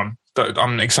you what, John,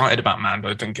 I'm excited about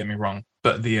Mando, don't get me wrong.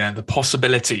 But the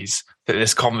possibilities that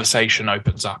this conversation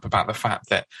opens up about the fact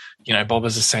that,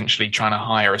 Boba's essentially trying to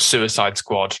hire a suicide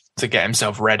squad to get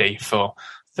himself ready for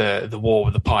the war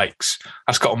with the Pikes.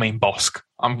 That's got to mean Bosk.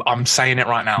 I'm saying it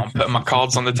right now. I'm putting my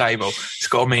cards on the table. It's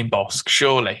got to mean Bosk,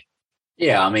 surely.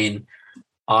 Yeah, I mean,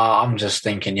 I'm just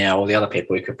thinking, all the other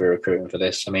people we could be recruiting for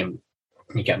this. I mean,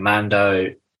 you get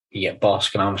Mando, you get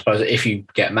Bosk, and I suppose if you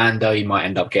get Mando, you might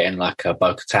end up getting like a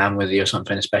Bo-Katan with you or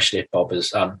something, especially if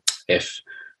if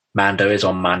Mando is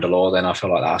on Mandalore, then I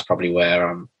feel like that's probably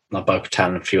where Bo-Katan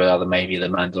and a few other, maybe the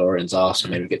Mandalorians are, so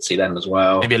maybe we get to see them as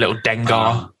well. Maybe a little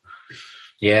Dengar.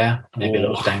 Maybe a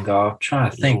little Dengar. I'm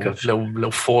trying to think of little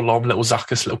Forlom, little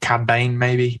Zuckuss, little Cad Bane,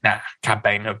 maybe. Nah, Cad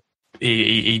Bane.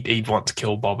 He'd want to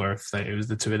kill Boba if it was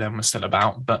the two of them were still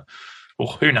about. But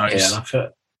who knows? Yeah,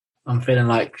 I'm feeling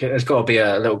like there's got to be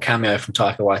a little cameo from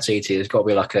Taika Waititi. There's got to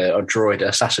be like a droid,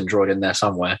 assassin droid in there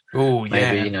somewhere. Oh,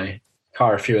 yeah. Maybe,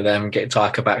 hire a few of them, get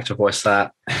Taika back to voice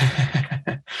that.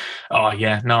 Oh,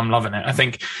 yeah. No, I'm loving it. I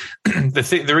think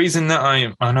the reason that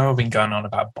I know I've been going on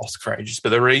about Bosk for ages, but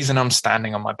the reason I'm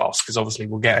standing on my Bosk, because obviously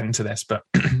we'll get into this, but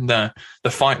the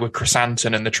fight with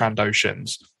Chrysanthemum and the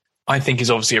Trandoshans, I think is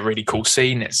obviously a really cool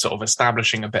scene. It's sort of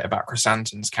establishing a bit about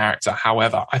Chrysanthemum's character.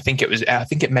 However, I think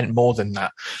it meant more than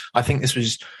that. I think this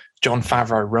was Jon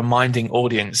Favreau reminding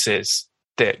audiences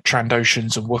that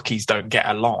Trandoshans and Wookiees don't get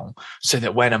along, so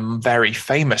that when a very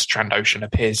famous Trandoshan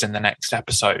appears in the next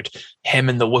episode, him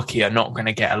and the Wookiee are not going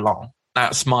to get along.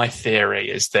 That's my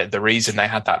theory, is that the reason they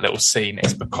had that little scene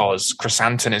is because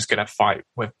Chrysanthemum is going to fight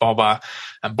with Boba,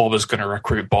 and Boba's going to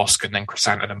recruit Bosk, and then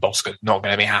Chrysanthemum and Bosk are not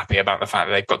going to be happy about the fact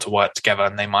that they've got to work together,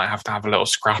 and they might have to have a little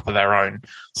scrap of their own.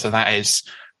 So that is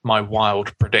my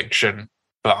wild prediction.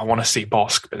 But I want to see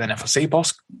Bosk. But then if I see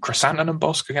Bosk, Chrysanthemum and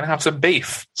Bosk are going to have some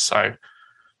beef. So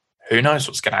who knows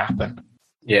what's going to happen?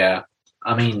 Yeah.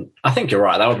 I mean, I think you're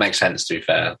right. That would make sense, to be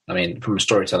fair. I mean, from a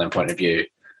storytelling point of view,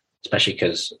 especially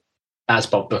because as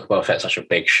Book of Boba Fett's such a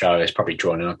big show, it's probably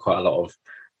drawn in quite a lot of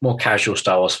more casual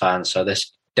Star Wars fans. So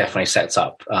this definitely sets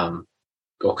up,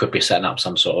 or could be setting up,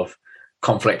 some sort of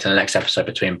conflict in the next episode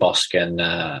between Bosk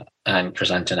and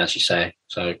Chrysanthemum, as you say.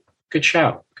 So good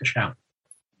shout. Good shout.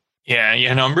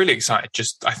 Yeah, no, I'm really excited.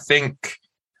 I think,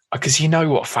 because you know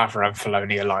what Favreau and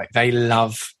Filoni are like. They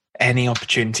love any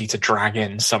opportunity to drag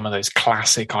in some of those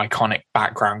classic, iconic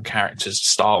background characters of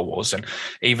Star Wars. And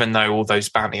even though all those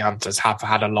bounty hunters have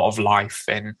had a lot of life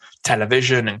in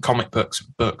television and comic books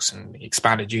and the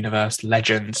expanded universe,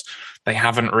 Legends, they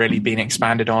haven't really been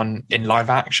expanded on in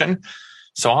live action.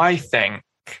 So I think,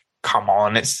 come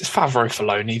on, it's Favreau,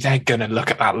 Filoni. They're going to look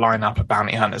at that lineup of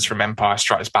bounty hunters from Empire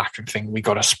Strikes Back and think, we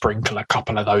got to sprinkle a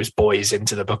couple of those boys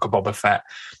into the Book of Boba Fett.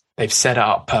 They've set it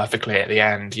up perfectly at the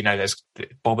end.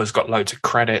 Boba's got loads of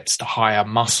credits to hire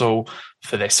muscle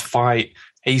for this fight.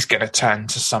 He's going to turn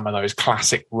to some of those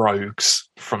classic rogues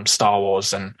from Star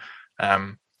Wars. And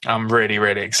I'm really,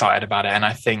 really excited about it. And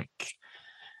I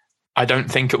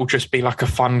don't think it will just be like a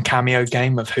fun cameo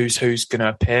game of who's going to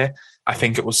appear. I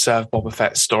think it will serve Boba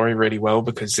Fett's story really well,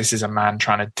 because this is a man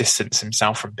trying to distance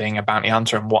himself from being a bounty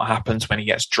hunter, and what happens when he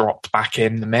gets dropped back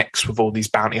in the mix with all these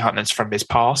bounty hunters from his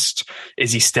past.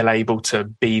 Is he still able to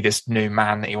be this new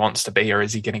man that he wants to be, or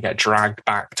is he going to get dragged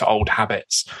back to old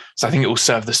habits? So I think it will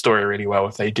serve the story really well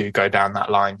if they do go down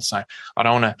that line. So I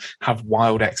don't want to have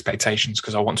wild expectations,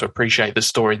 because I want to appreciate the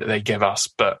story that they give us.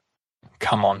 But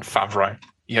come on, Favreau.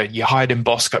 You're hiding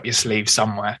Bosk up your sleeve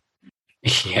somewhere.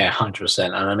 Yeah, 100%.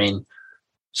 And I mean,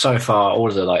 so far, all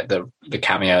of the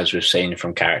cameos we've seen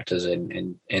from characters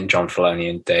in Jon Filoni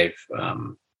and Dave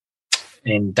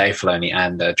Filoni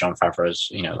and Jon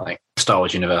Favreau's, like Star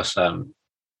Wars universe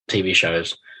TV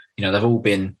shows, they've all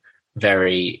been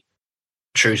very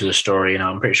true to the story.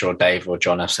 I'm pretty sure Dave or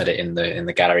John have said it in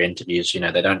the gallery interviews.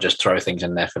 They don't just throw things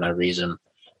in there for no reason.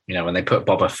 When they put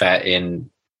Boba Fett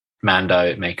in Mando,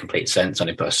 it made complete sense. When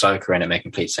they put Ahsoka in, it made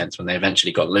complete sense. When they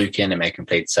eventually got Luke in, it made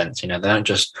complete sense. They don't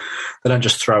just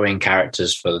throw in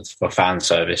characters for fan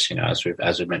service,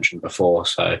 as we've mentioned before.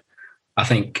 So I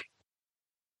think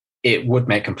it would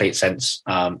make complete sense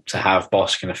to have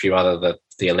Bosk and a few other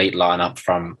the elite lineup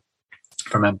from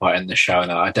Empire in the show.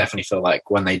 And I definitely feel like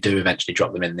when they do eventually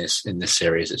drop them in this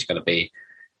series, it's going to be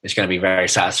very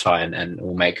satisfying and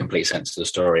will make complete sense to the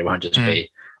story. It won't just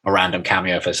be a random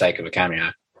cameo for the sake of a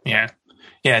cameo. Yeah,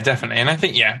 definitely. And I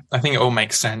think it all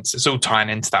makes sense. It's all tying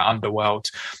into that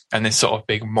underworld and this sort of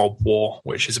big mob war,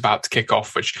 which is about to kick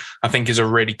off, which I think is a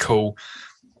really cool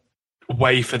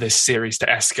way for this series to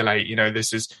escalate.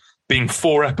 This is being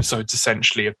 4 episodes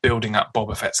essentially of building up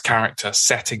Boba Fett's character,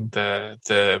 setting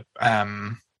the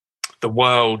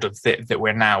world of that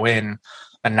we're now in.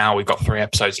 And now we've got 3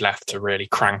 episodes left to really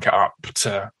crank it up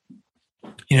to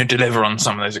deliver on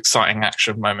some of those exciting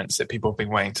action moments that people have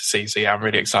been waiting to see. So yeah, I'm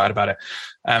really excited about it.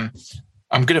 I'm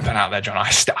going to put out there, John, I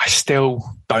still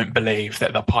don't believe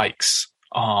that the Pikes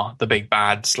are the big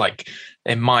bads. Like,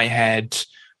 in my head,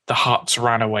 the Hutts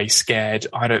ran away scared.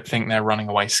 I don't think they're running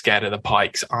away scared of the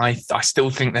Pikes. I still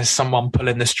think there's someone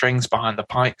pulling the strings behind the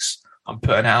Pikes. I'm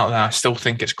putting it out there. I still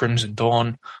think it's Crimson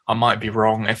Dawn. I might be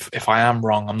wrong. If I am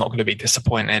wrong, I'm not going to be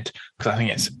disappointed, because I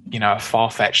think it's, a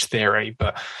far-fetched theory,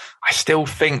 but I still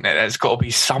think that there's got to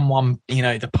be someone,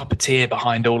 the puppeteer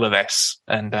behind all of this.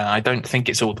 And I don't think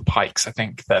it's all the Pikes. I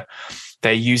think that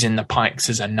they're using the Pikes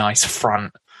as a nice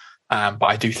front. But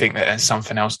I do think that there's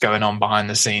something else going on behind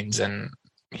the scenes, and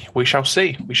we shall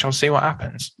see. We shall see what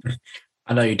happens.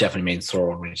 I know you definitely mean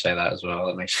Thrawn when you say that as well.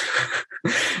 That makes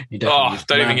you Oh, definitely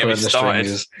don't even get me started.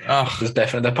 There's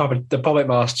definitely the puppet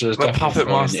master is the definitely puppet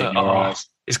master. in your eyes.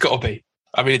 It's got to be.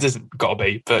 I mean, it doesn't got to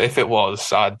be, but if it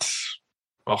was, I'd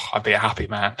be a happy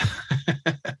man.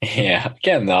 Yeah.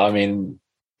 Again, though, I mean,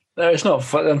 it's not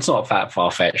that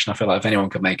far fetched. I feel like if anyone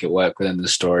could make it work within the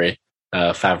story,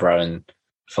 Favreau and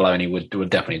Filoni would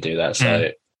definitely do that.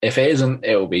 So if it isn't,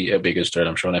 it'll be a good story,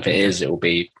 I'm sure. And if it is, it will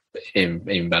be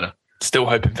even better. Still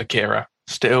hoping for Kira.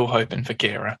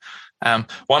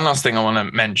 One last thing I want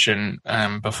to mention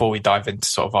before we dive into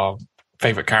sort of our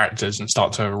favourite characters and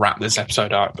start to wrap this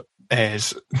episode up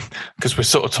is because we're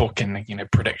sort of talking,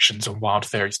 predictions and wild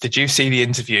theories. Did you see the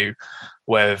interview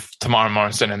with Tamara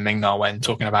Morrison and Ming-Na Wen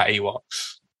talking about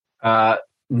Ewoks?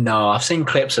 No, I've seen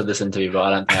clips of this interview, but I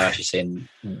don't think I've actually seen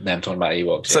them talking about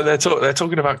Ewoks. So they're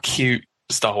talking about cute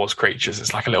Star Wars creatures.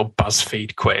 It's like a little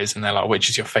BuzzFeed quiz, and they're like, which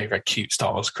is your favorite cute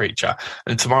Star Wars creature?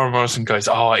 And Tamara Morrison goes,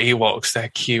 Ewoks, they're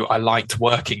cute. I liked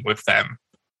working with them.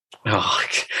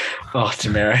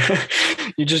 Tamara,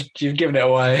 you've given it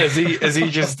away. Has he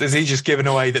just given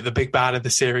away that the big bad of the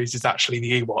series is actually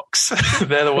the Ewoks?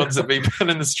 They're the ones that have been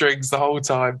pulling the strings the whole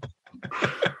time.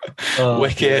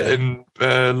 Wicket and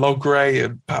Logray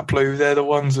and Paplu, they're the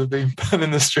ones who've been pulling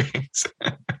the strings.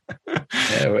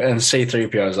 And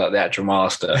C-3PO is like the actual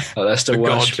master. Like they're still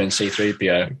worshipping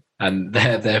C-3PO, and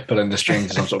they're pulling the strings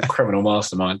as some sort of criminal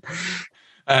mastermind.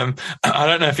 I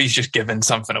don't know if he's just given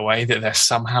something away that they're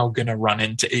somehow going to run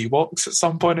into Ewoks at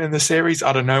some point in the series.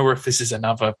 I don't know, or if this is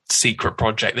another secret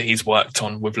project that he's worked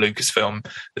on with Lucasfilm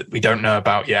that we don't know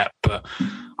about yet. But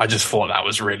I just thought that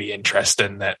was really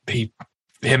interesting that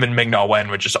him and Ming-Na Wen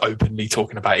were just openly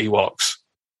talking about Ewoks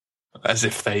as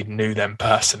if they knew them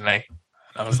personally.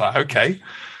 And I was like, okay,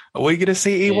 are we going to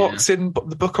see Ewoks in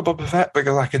the Book of Boba Fett?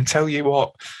 Because I can tell you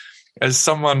what, as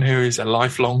someone who is a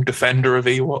lifelong defender of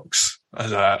Ewoks,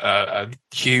 as a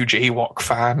huge Ewok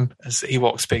fan, as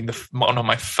Ewoks being one of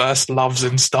my first loves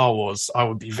in Star Wars, I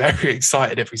would be very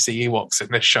excited if we see Ewoks in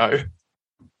this show.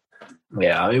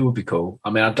 Yeah, it would be cool. I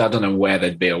mean, I don't know where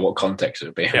they'd be or what context it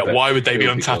would be. Yeah, why would they be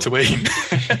on Tatooine?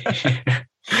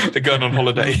 Cool. They're going on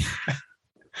holiday.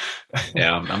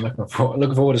 Yeah, I'm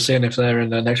looking forward to seeing if they're in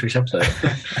the next week's episode.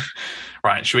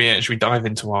 Right, should we dive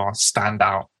into our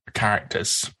standout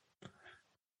characters?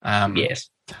 Yes.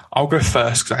 I'll go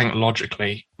first because I think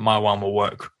logically my one will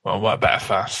work better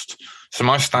first. So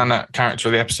my standout character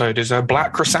of the episode is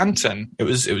Black Chrysanthemum. It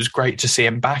was great to see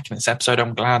him back in this episode.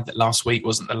 I'm glad that last week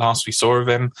wasn't the last we saw of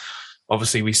him.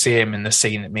 Obviously, we see him in the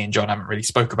scene that me and John haven't really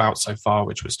spoke about so far,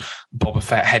 which was Boba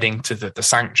Fett heading to the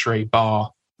Sanctuary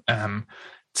bar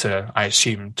to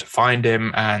find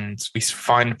him. And we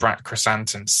find Black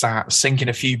Chrysanthemum sat, sinking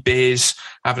a few beers,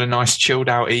 having a nice chilled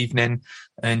out evening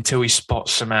until he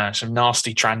spots some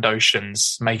nasty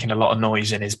Trandoshans making a lot of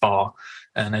noise in his bar.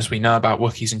 And as we know about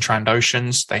Wookiees and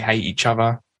Trandoshans, they hate each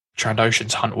other.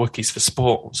 Trandoshans hunt Wookiees for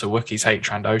sport, so Wookiees hate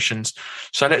Trandoshans.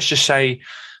 So let's just say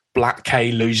Black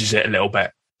K loses it a little bit,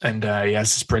 and he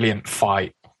has this brilliant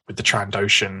fight with the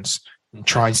Trandoshans and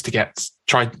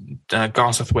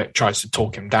Garth Wick tries to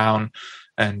talk him down,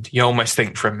 and you almost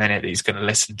think for a minute that he's going to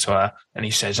listen to her, and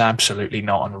he says absolutely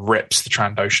not and rips the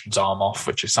Trandoshan's arm off,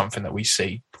 which is something that we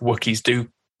see Wookiees do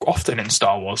often in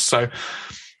Star Wars. So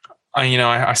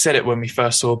I said it when we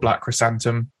first saw Black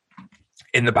Chrysanthemum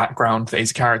in the background that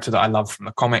he's a character that I love from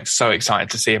the comics. So excited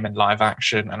to see him in live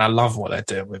action, and I love what they're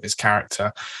doing with his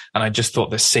character. And I just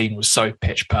thought this scene was so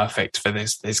pitch perfect for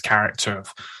this character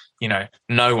of,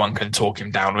 no one can talk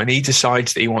him down. When he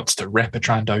decides that he wants to rip a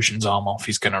Trandoshan's arm off,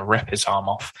 he's going to rip his arm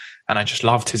off. And I just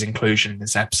loved his inclusion in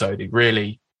this episode. It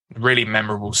really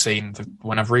memorable scene.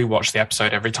 When I've rewatched the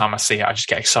episode, every time I see it, I just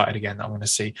get excited again. I want to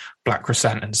see Black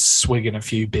Chrysanthemum swigging a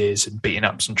few beers and beating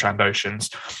up some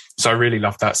Trandoshans. So I really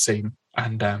love that scene.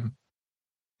 And I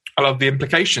love the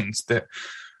implications that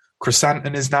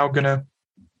Chrysanthemum is now going to,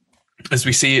 as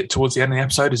we see it towards the end of the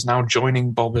episode, is now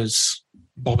joining Boba's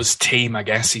team, I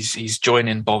guess. He's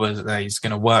joining Boba. He's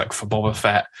going to work for Boba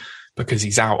Fett because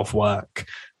he's out of work.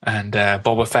 And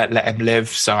Boba Fett let him live.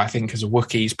 So I think as a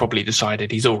Wookiee, he's probably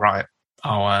decided he's all right.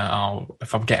 I'll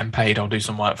if I'm getting paid, I'll do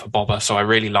some work for Boba. So I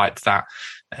really liked that.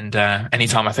 And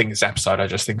anytime I think this episode, I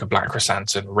just think of Black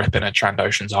Chrysanthemum ripping a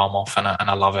Trandoshan's arm off, and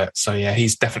I love it. So yeah,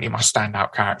 he's definitely my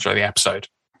standout character of the episode.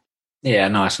 Yeah,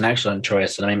 nice. An excellent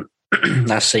choice. And I mean,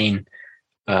 that scene,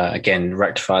 again,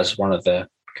 rectifies one of the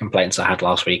complaints I had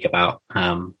last week about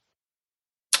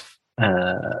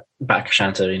Black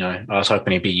Chrysanthemum. I was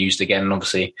hoping he'd be used again, and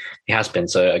obviously he has been.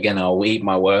 So again, I'll eat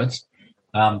my words.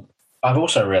 I've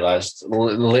also realised,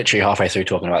 literally halfway through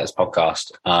talking about this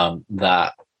podcast,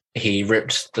 that he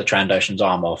ripped the Trandoshan's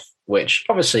arm off, which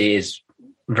obviously is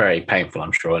very painful,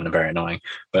 I'm sure, and very annoying.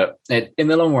 But in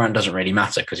the long run, it doesn't really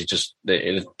matter because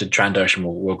the Trandoshan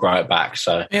will grow it back.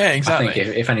 So yeah, exactly. I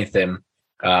think if anything,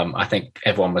 I think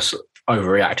everyone was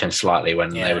overreacting slightly when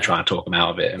they were trying to talk him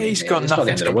out of it. I mean, he's got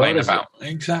nothing to complain about.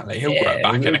 Exactly. He'll grow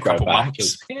back in a couple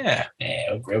months.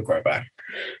 He'll grow back.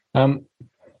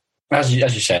 As you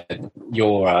said,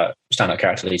 your stand-up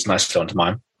character leads nicely onto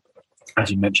mine.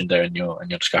 As you mentioned there in your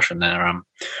discussion there,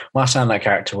 my stand-up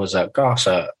character was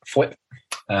Garza Thwip,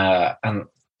 and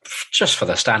just for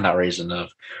the standout reason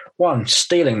of one,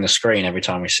 stealing the screen every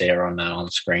time we see her on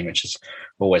the screen, which is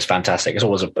always fantastic. It's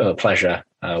always a pleasure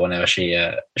whenever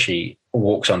she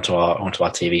walks onto our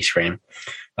TV screen,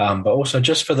 but also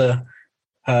just for the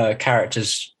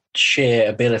character's sheer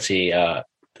ability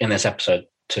in this episode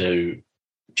to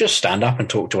just stand up and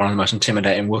talk to one of the most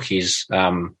intimidating Wookiees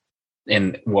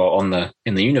in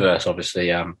the universe.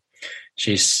 Obviously,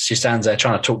 she stands there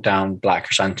trying to talk down Black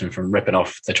Krrsantan from ripping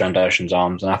off the Trandoshan's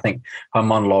arms, and I think her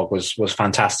monologue was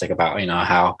fantastic about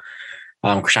how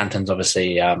Krrsantan's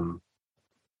obviously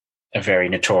a very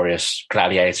notorious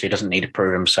gladiator. He doesn't need to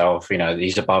prove himself.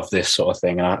 He's above this sort of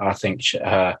thing, and I think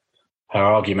her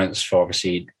arguments for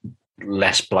obviously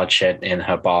less bloodshed in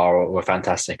her bar were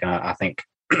fantastic, and I think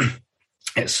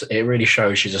it really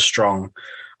shows she's a strong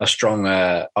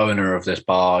owner of this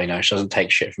bar. She doesn't take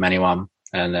shit from anyone,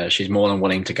 and she's more than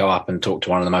willing to go up and talk to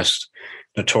one of the most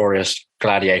notorious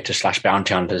gladiator /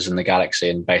 bounty hunters in the galaxy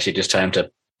and basically just tell him to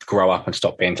grow up and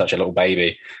stop being such a little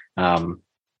baby.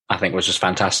 I think was just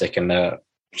fantastic, and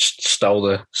stole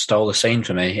the scene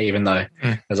for me, even though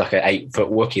there's like an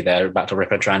 8-foot Wookiee there about to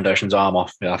rip a Trandoshan's arm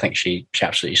off. I think she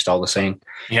absolutely stole the scene.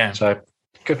 Yeah. So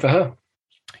good for her.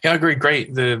 Yeah, I agree.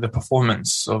 Great. The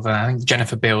performance of I think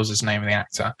Jennifer Beals is the name of the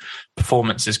actor.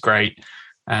 Performance is great.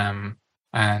 And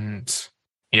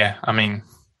yeah, I mean,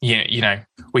 we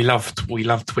love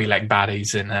Twi'lek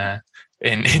baddies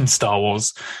in Star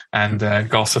Wars, and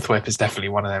Garza Thwip is definitely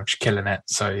one of them. She's killing it.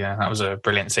 So yeah, that was a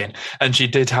brilliant scene. And she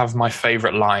did have my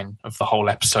favorite line of the whole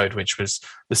episode, which was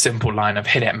the simple line of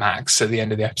 "Hit it, Max" at the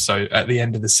end of the episode, at the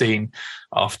end of the scene,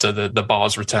 after the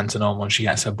bars return to normal, and she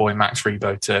gets her boy Max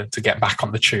Rebo to get back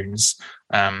on the tunes.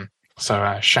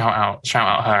 So shout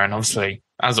out her, and obviously,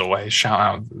 as always, shout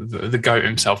out the GOAT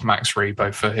himself, Max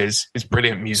Rebo, for his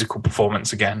brilliant musical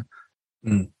performance again.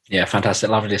 Yeah,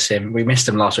 fantastic. Lovely to see him. We missed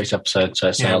him last week's episode,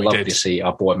 so I love to see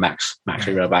our boy Max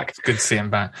Rebo back. It's good to see him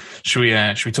back. Should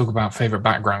we talk about favourite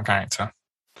background character?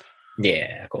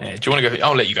 Yeah, cool. Do you want to go?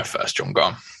 I'll let you go first, John. Go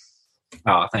on.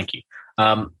 Oh, thank you.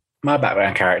 My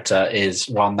background character is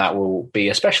one that will be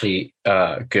especially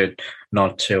good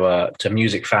nod to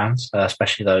music fans,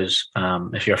 especially those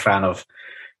if you're a fan of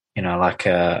like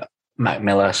Mac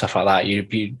Miller, stuff like that.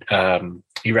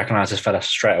 You recognise this fella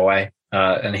straight away.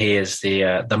 And he is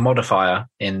the modifier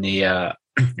in the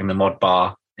mod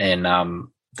bar in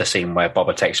the scene where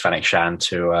Boba takes Fennec Shan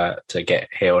to get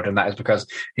healed, and that is because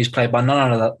he's played by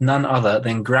none other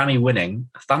than Grammy-winning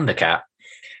Thundercat.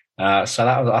 So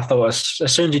that was, I thought,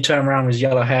 as soon as he turned around with his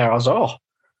yellow hair, I was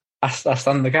that's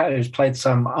Thundercat, who's played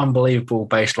some unbelievable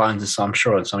bass lines, as I'm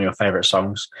sure, in some of your favourite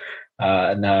songs.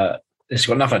 It's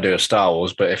got nothing to do with Star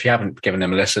Wars, but if you haven't given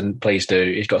him a listen, please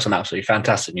do. He's got some absolutely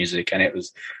fantastic music, and it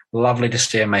was lovely to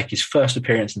see him make his first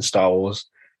appearance in Star Wars.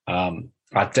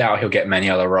 I doubt he'll get many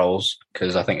other roles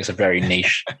because I think it's a very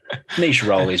niche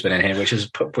role he's been in here, which is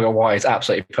why he's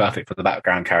absolutely perfect for the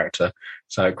background character.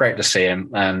 So great to see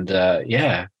him, and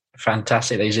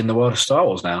fantastic that he's in the world of Star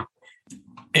Wars now.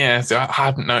 Yeah, so I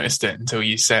hadn't noticed it until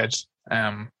you said.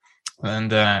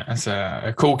 And as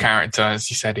a cool character,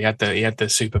 as you said, he had the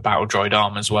super battle droid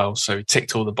arm as well, so he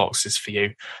ticked all the boxes for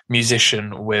you.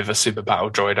 Musician with a super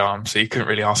battle droid arm, so you couldn't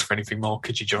really ask for anything more,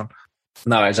 could you, John?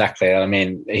 No, exactly. I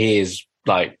mean, he is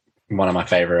like one of my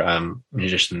favorite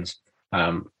musicians.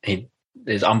 He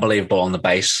is unbelievable on the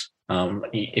bass.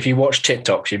 If you watch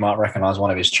TikToks, you might recognize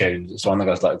one of his tunes. It's one that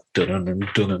goes like dun dun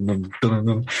dun dun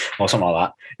dun or something like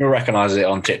that. You'll recognize it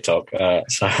on TikTok.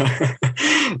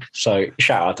 So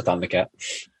shout out to Thundercat.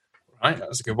 Right, that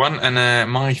was a good one. And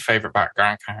my favourite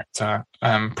background character,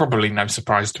 probably no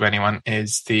surprise to anyone,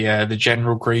 is the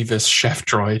General Grievous chef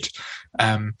droid.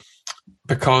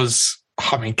 Because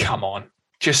I mean, come on,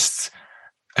 just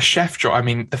a chef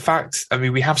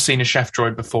droid. We have seen a chef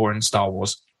droid before in Star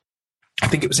Wars. I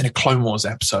think it was in a Clone Wars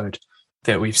episode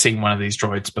that we've seen one of these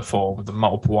droids before with the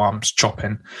multiple arms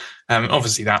chopping.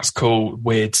 Obviously, that's cool,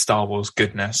 weird Star Wars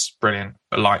goodness, brilliant.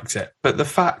 I liked it. But the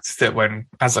fact that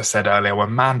as I said earlier,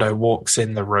 when Mando walks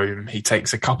in the room, he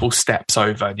takes a couple steps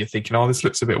over and you're thinking, oh, this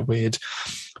looks a bit weird,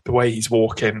 the way he's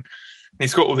walking.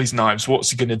 He's got all these knives.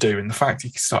 What's he going to do? And the fact he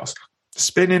starts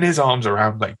spinning his arms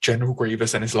around like General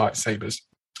Grievous and his lightsabers.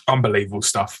 Unbelievable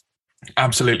stuff.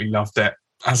 Absolutely loved it.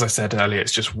 As I said earlier,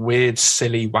 it's just weird,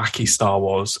 silly, wacky Star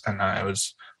Wars, and it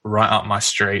was right up my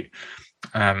street.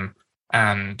 And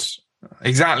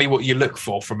exactly what you look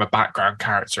for from a background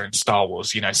character in Star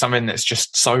Wars. You know, something that's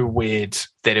just so weird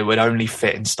that it would only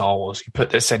fit in Star Wars. You put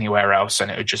this anywhere else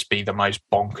and it would just be the most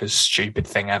bonkers, stupid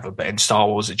thing ever. But in Star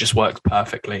Wars, it just works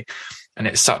perfectly. And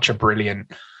it's such a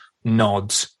brilliant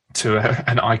nod to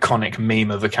an iconic meme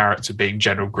of a character being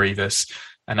General Grievous.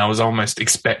 And I was almost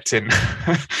expecting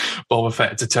Boba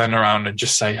Fett to turn around and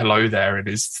just say hello there in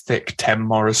his thick Tim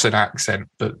Morrison accent.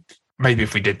 But maybe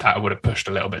if we did that, I would have pushed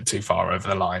a little bit too far over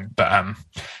the line. But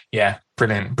yeah,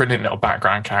 brilliant little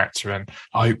background character. And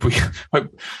I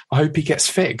hope he gets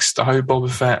fixed. I hope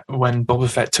when Boba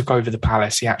Fett took over the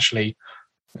palace, he actually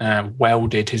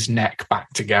welded his neck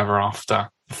back together after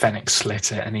Fennec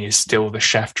slit it, and he is still the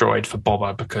chef droid for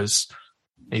Boba because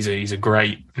he's a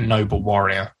great, noble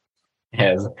warrior.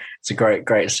 Yeah, it's a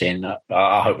great scene.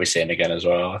 I hope we see him again as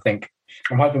well.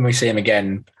 I'm hoping we see him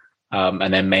again,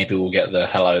 and then maybe we'll get the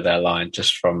 "hello there" line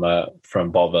just from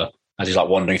Boba as he's like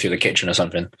wandering through the kitchen or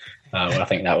something. I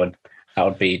think that would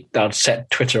set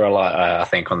Twitter alight. I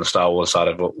think on the Star Wars side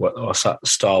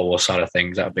Star Wars side of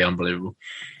things, that would be unbelievable.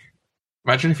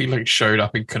 Imagine if he like showed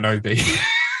up in Kenobi.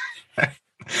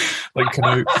 Like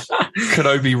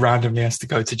Kenobi randomly has to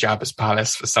go to Jabba's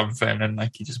palace for something, and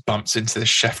like he just bumps into the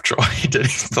chef droid and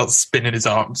he starts spinning his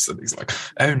arms, and he's like,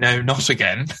 "Oh no, not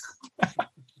again!"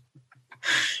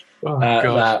 Oh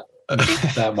god,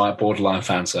 that might borderline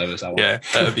fan service. Yeah,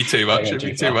 that'd be too much. It'd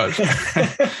be too much.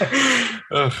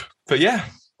 But yeah,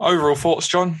 overall thoughts,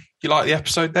 John. You like the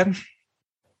episode then?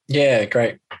 Yeah,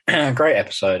 great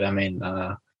episode. I mean,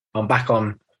 I'm back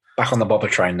on the Boba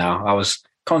train now. I was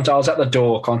at the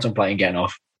door contemplating getting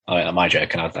off. I mean, my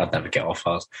joke, and I'd never get off.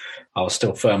 I was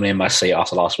still firmly in my seat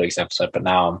after last week's episode, but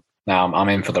now I'm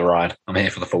in for the ride. I'm here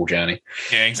for the full journey.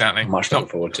 Yeah, exactly. I'm much looking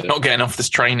forward to it. Not getting off this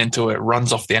train until it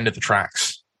runs off the end of the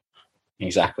tracks.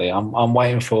 Exactly. I'm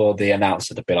waiting for the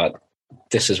announcer to be like,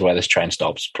 "This is where this train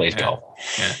stops. Please go."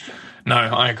 Yeah. No,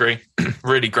 I agree.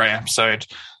 Really great episode.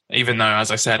 Even though,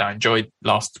 as I said, I enjoyed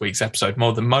last week's episode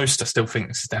more than most, I still think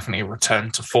this is definitely a return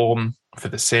to form for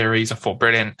the series. I thought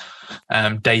brilliant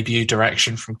debut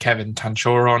direction from Kevin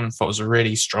Tanchoron. I thought it was a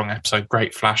really strong episode,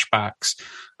 great flashbacks.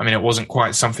 I mean, it wasn't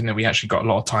quite something that we actually got a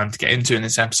lot of time to get into in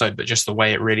this episode, but just the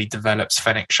way it really develops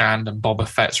Fennec Shand and Boba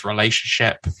Fett's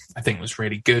relationship, I think was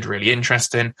really good, really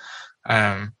interesting.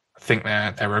 I think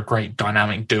they're a great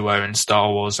dynamic duo in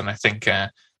Star Wars, and I think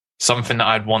something that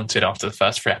I'd wanted after the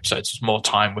first 3 episodes was more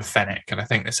time with Fennec, and I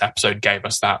think this episode gave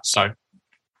us that. So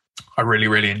I really,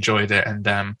 really enjoyed it.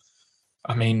 And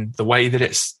I mean, the way that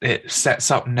it sets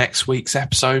up next week's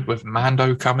episode with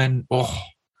Mando coming, what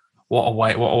a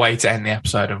way to end the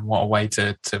episode, and what a way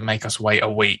to make us wait a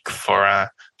week for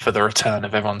the return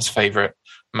of everyone's favorite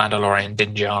Mandalorian,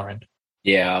 Din Djarin.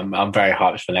 Yeah, I'm very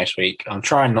hyped for next week. I'm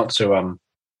trying not to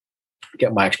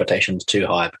get my expectations too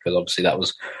high, because obviously that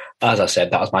was, as I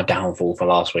said, that was my downfall for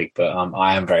last week. But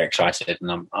I am very excited,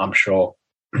 and I'm sure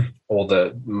all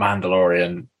the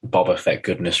Mandalorian Boba Fett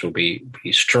goodness will be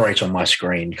straight on my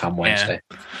screen come Wednesday.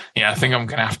 Yeah, I think I'm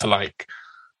going to have to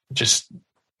just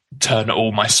turn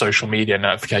all my social media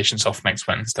notifications off next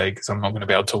Wednesday, because I'm not going to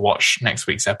be able to watch next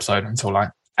week's episode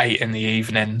until 8 in the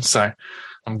evening. So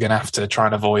I'm going to have to try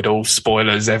and avoid all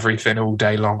spoilers, everything all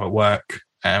day long at work,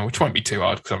 which won't be too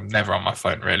hard because I'm never on my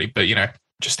phone really. But,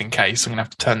 just in case, I'm going to have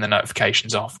to turn the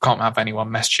notifications off. Can't have anyone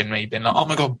messaging me being like, "Oh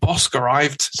my God, Bosk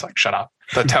arrived." It's like, shut up.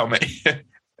 Don't tell me. I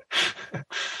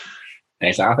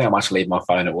think I might leave my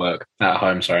phone at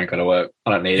home. Sorry, I'm going to work.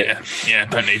 I don't need it. Yeah,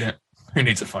 don't need it. Who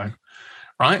needs a phone?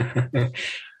 Right?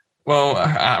 Well,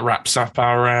 that wraps up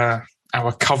our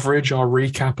coverage, our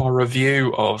recap, our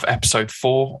review of episode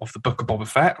 4 of the Book of Boba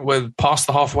Fett. We're past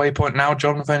the halfway point now,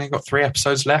 John. We've only got 3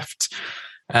 episodes left.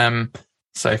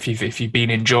 So if you've been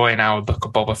enjoying our Book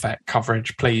of Boba Fett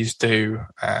coverage, please do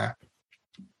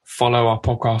follow our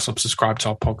podcast or subscribe to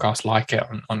our podcast, like it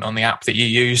on the app that you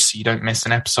use so you don't miss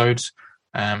an episode.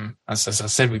 As I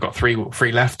said, we've got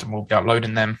 3 left, and we'll be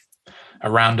uploading them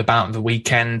around about the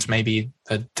weekend, maybe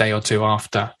a day or 2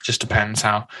 after. Just depends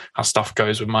how stuff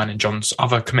goes with mine and John's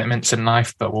other commitments in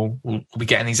life, but we'll be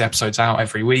getting these episodes out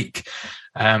every week.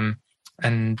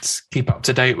 And keep up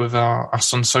to date with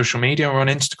us on social media. We're on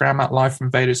Instagram at Live from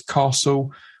Vader's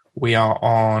Castle. We are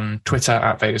on Twitter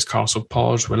at Vader's Castle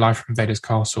Pod. We're Live from Vader's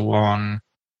Castle on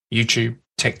YouTube,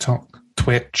 TikTok,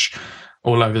 Twitch,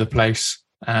 all over the place.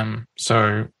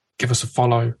 So give us a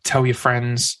follow, tell your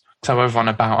friends, tell everyone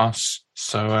about us.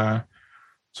 So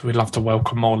So we'd love to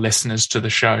welcome more listeners to the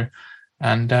show.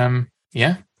 And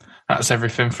yeah, that's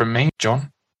everything from me.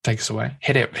 John, take us away.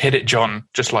 Hit it, John,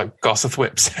 just like Garth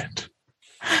Whip said.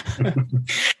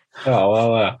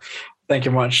 Thank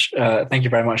you much. Thank you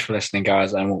very much for listening,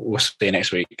 guys, and we'll see you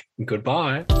next week.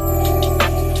 Goodbye.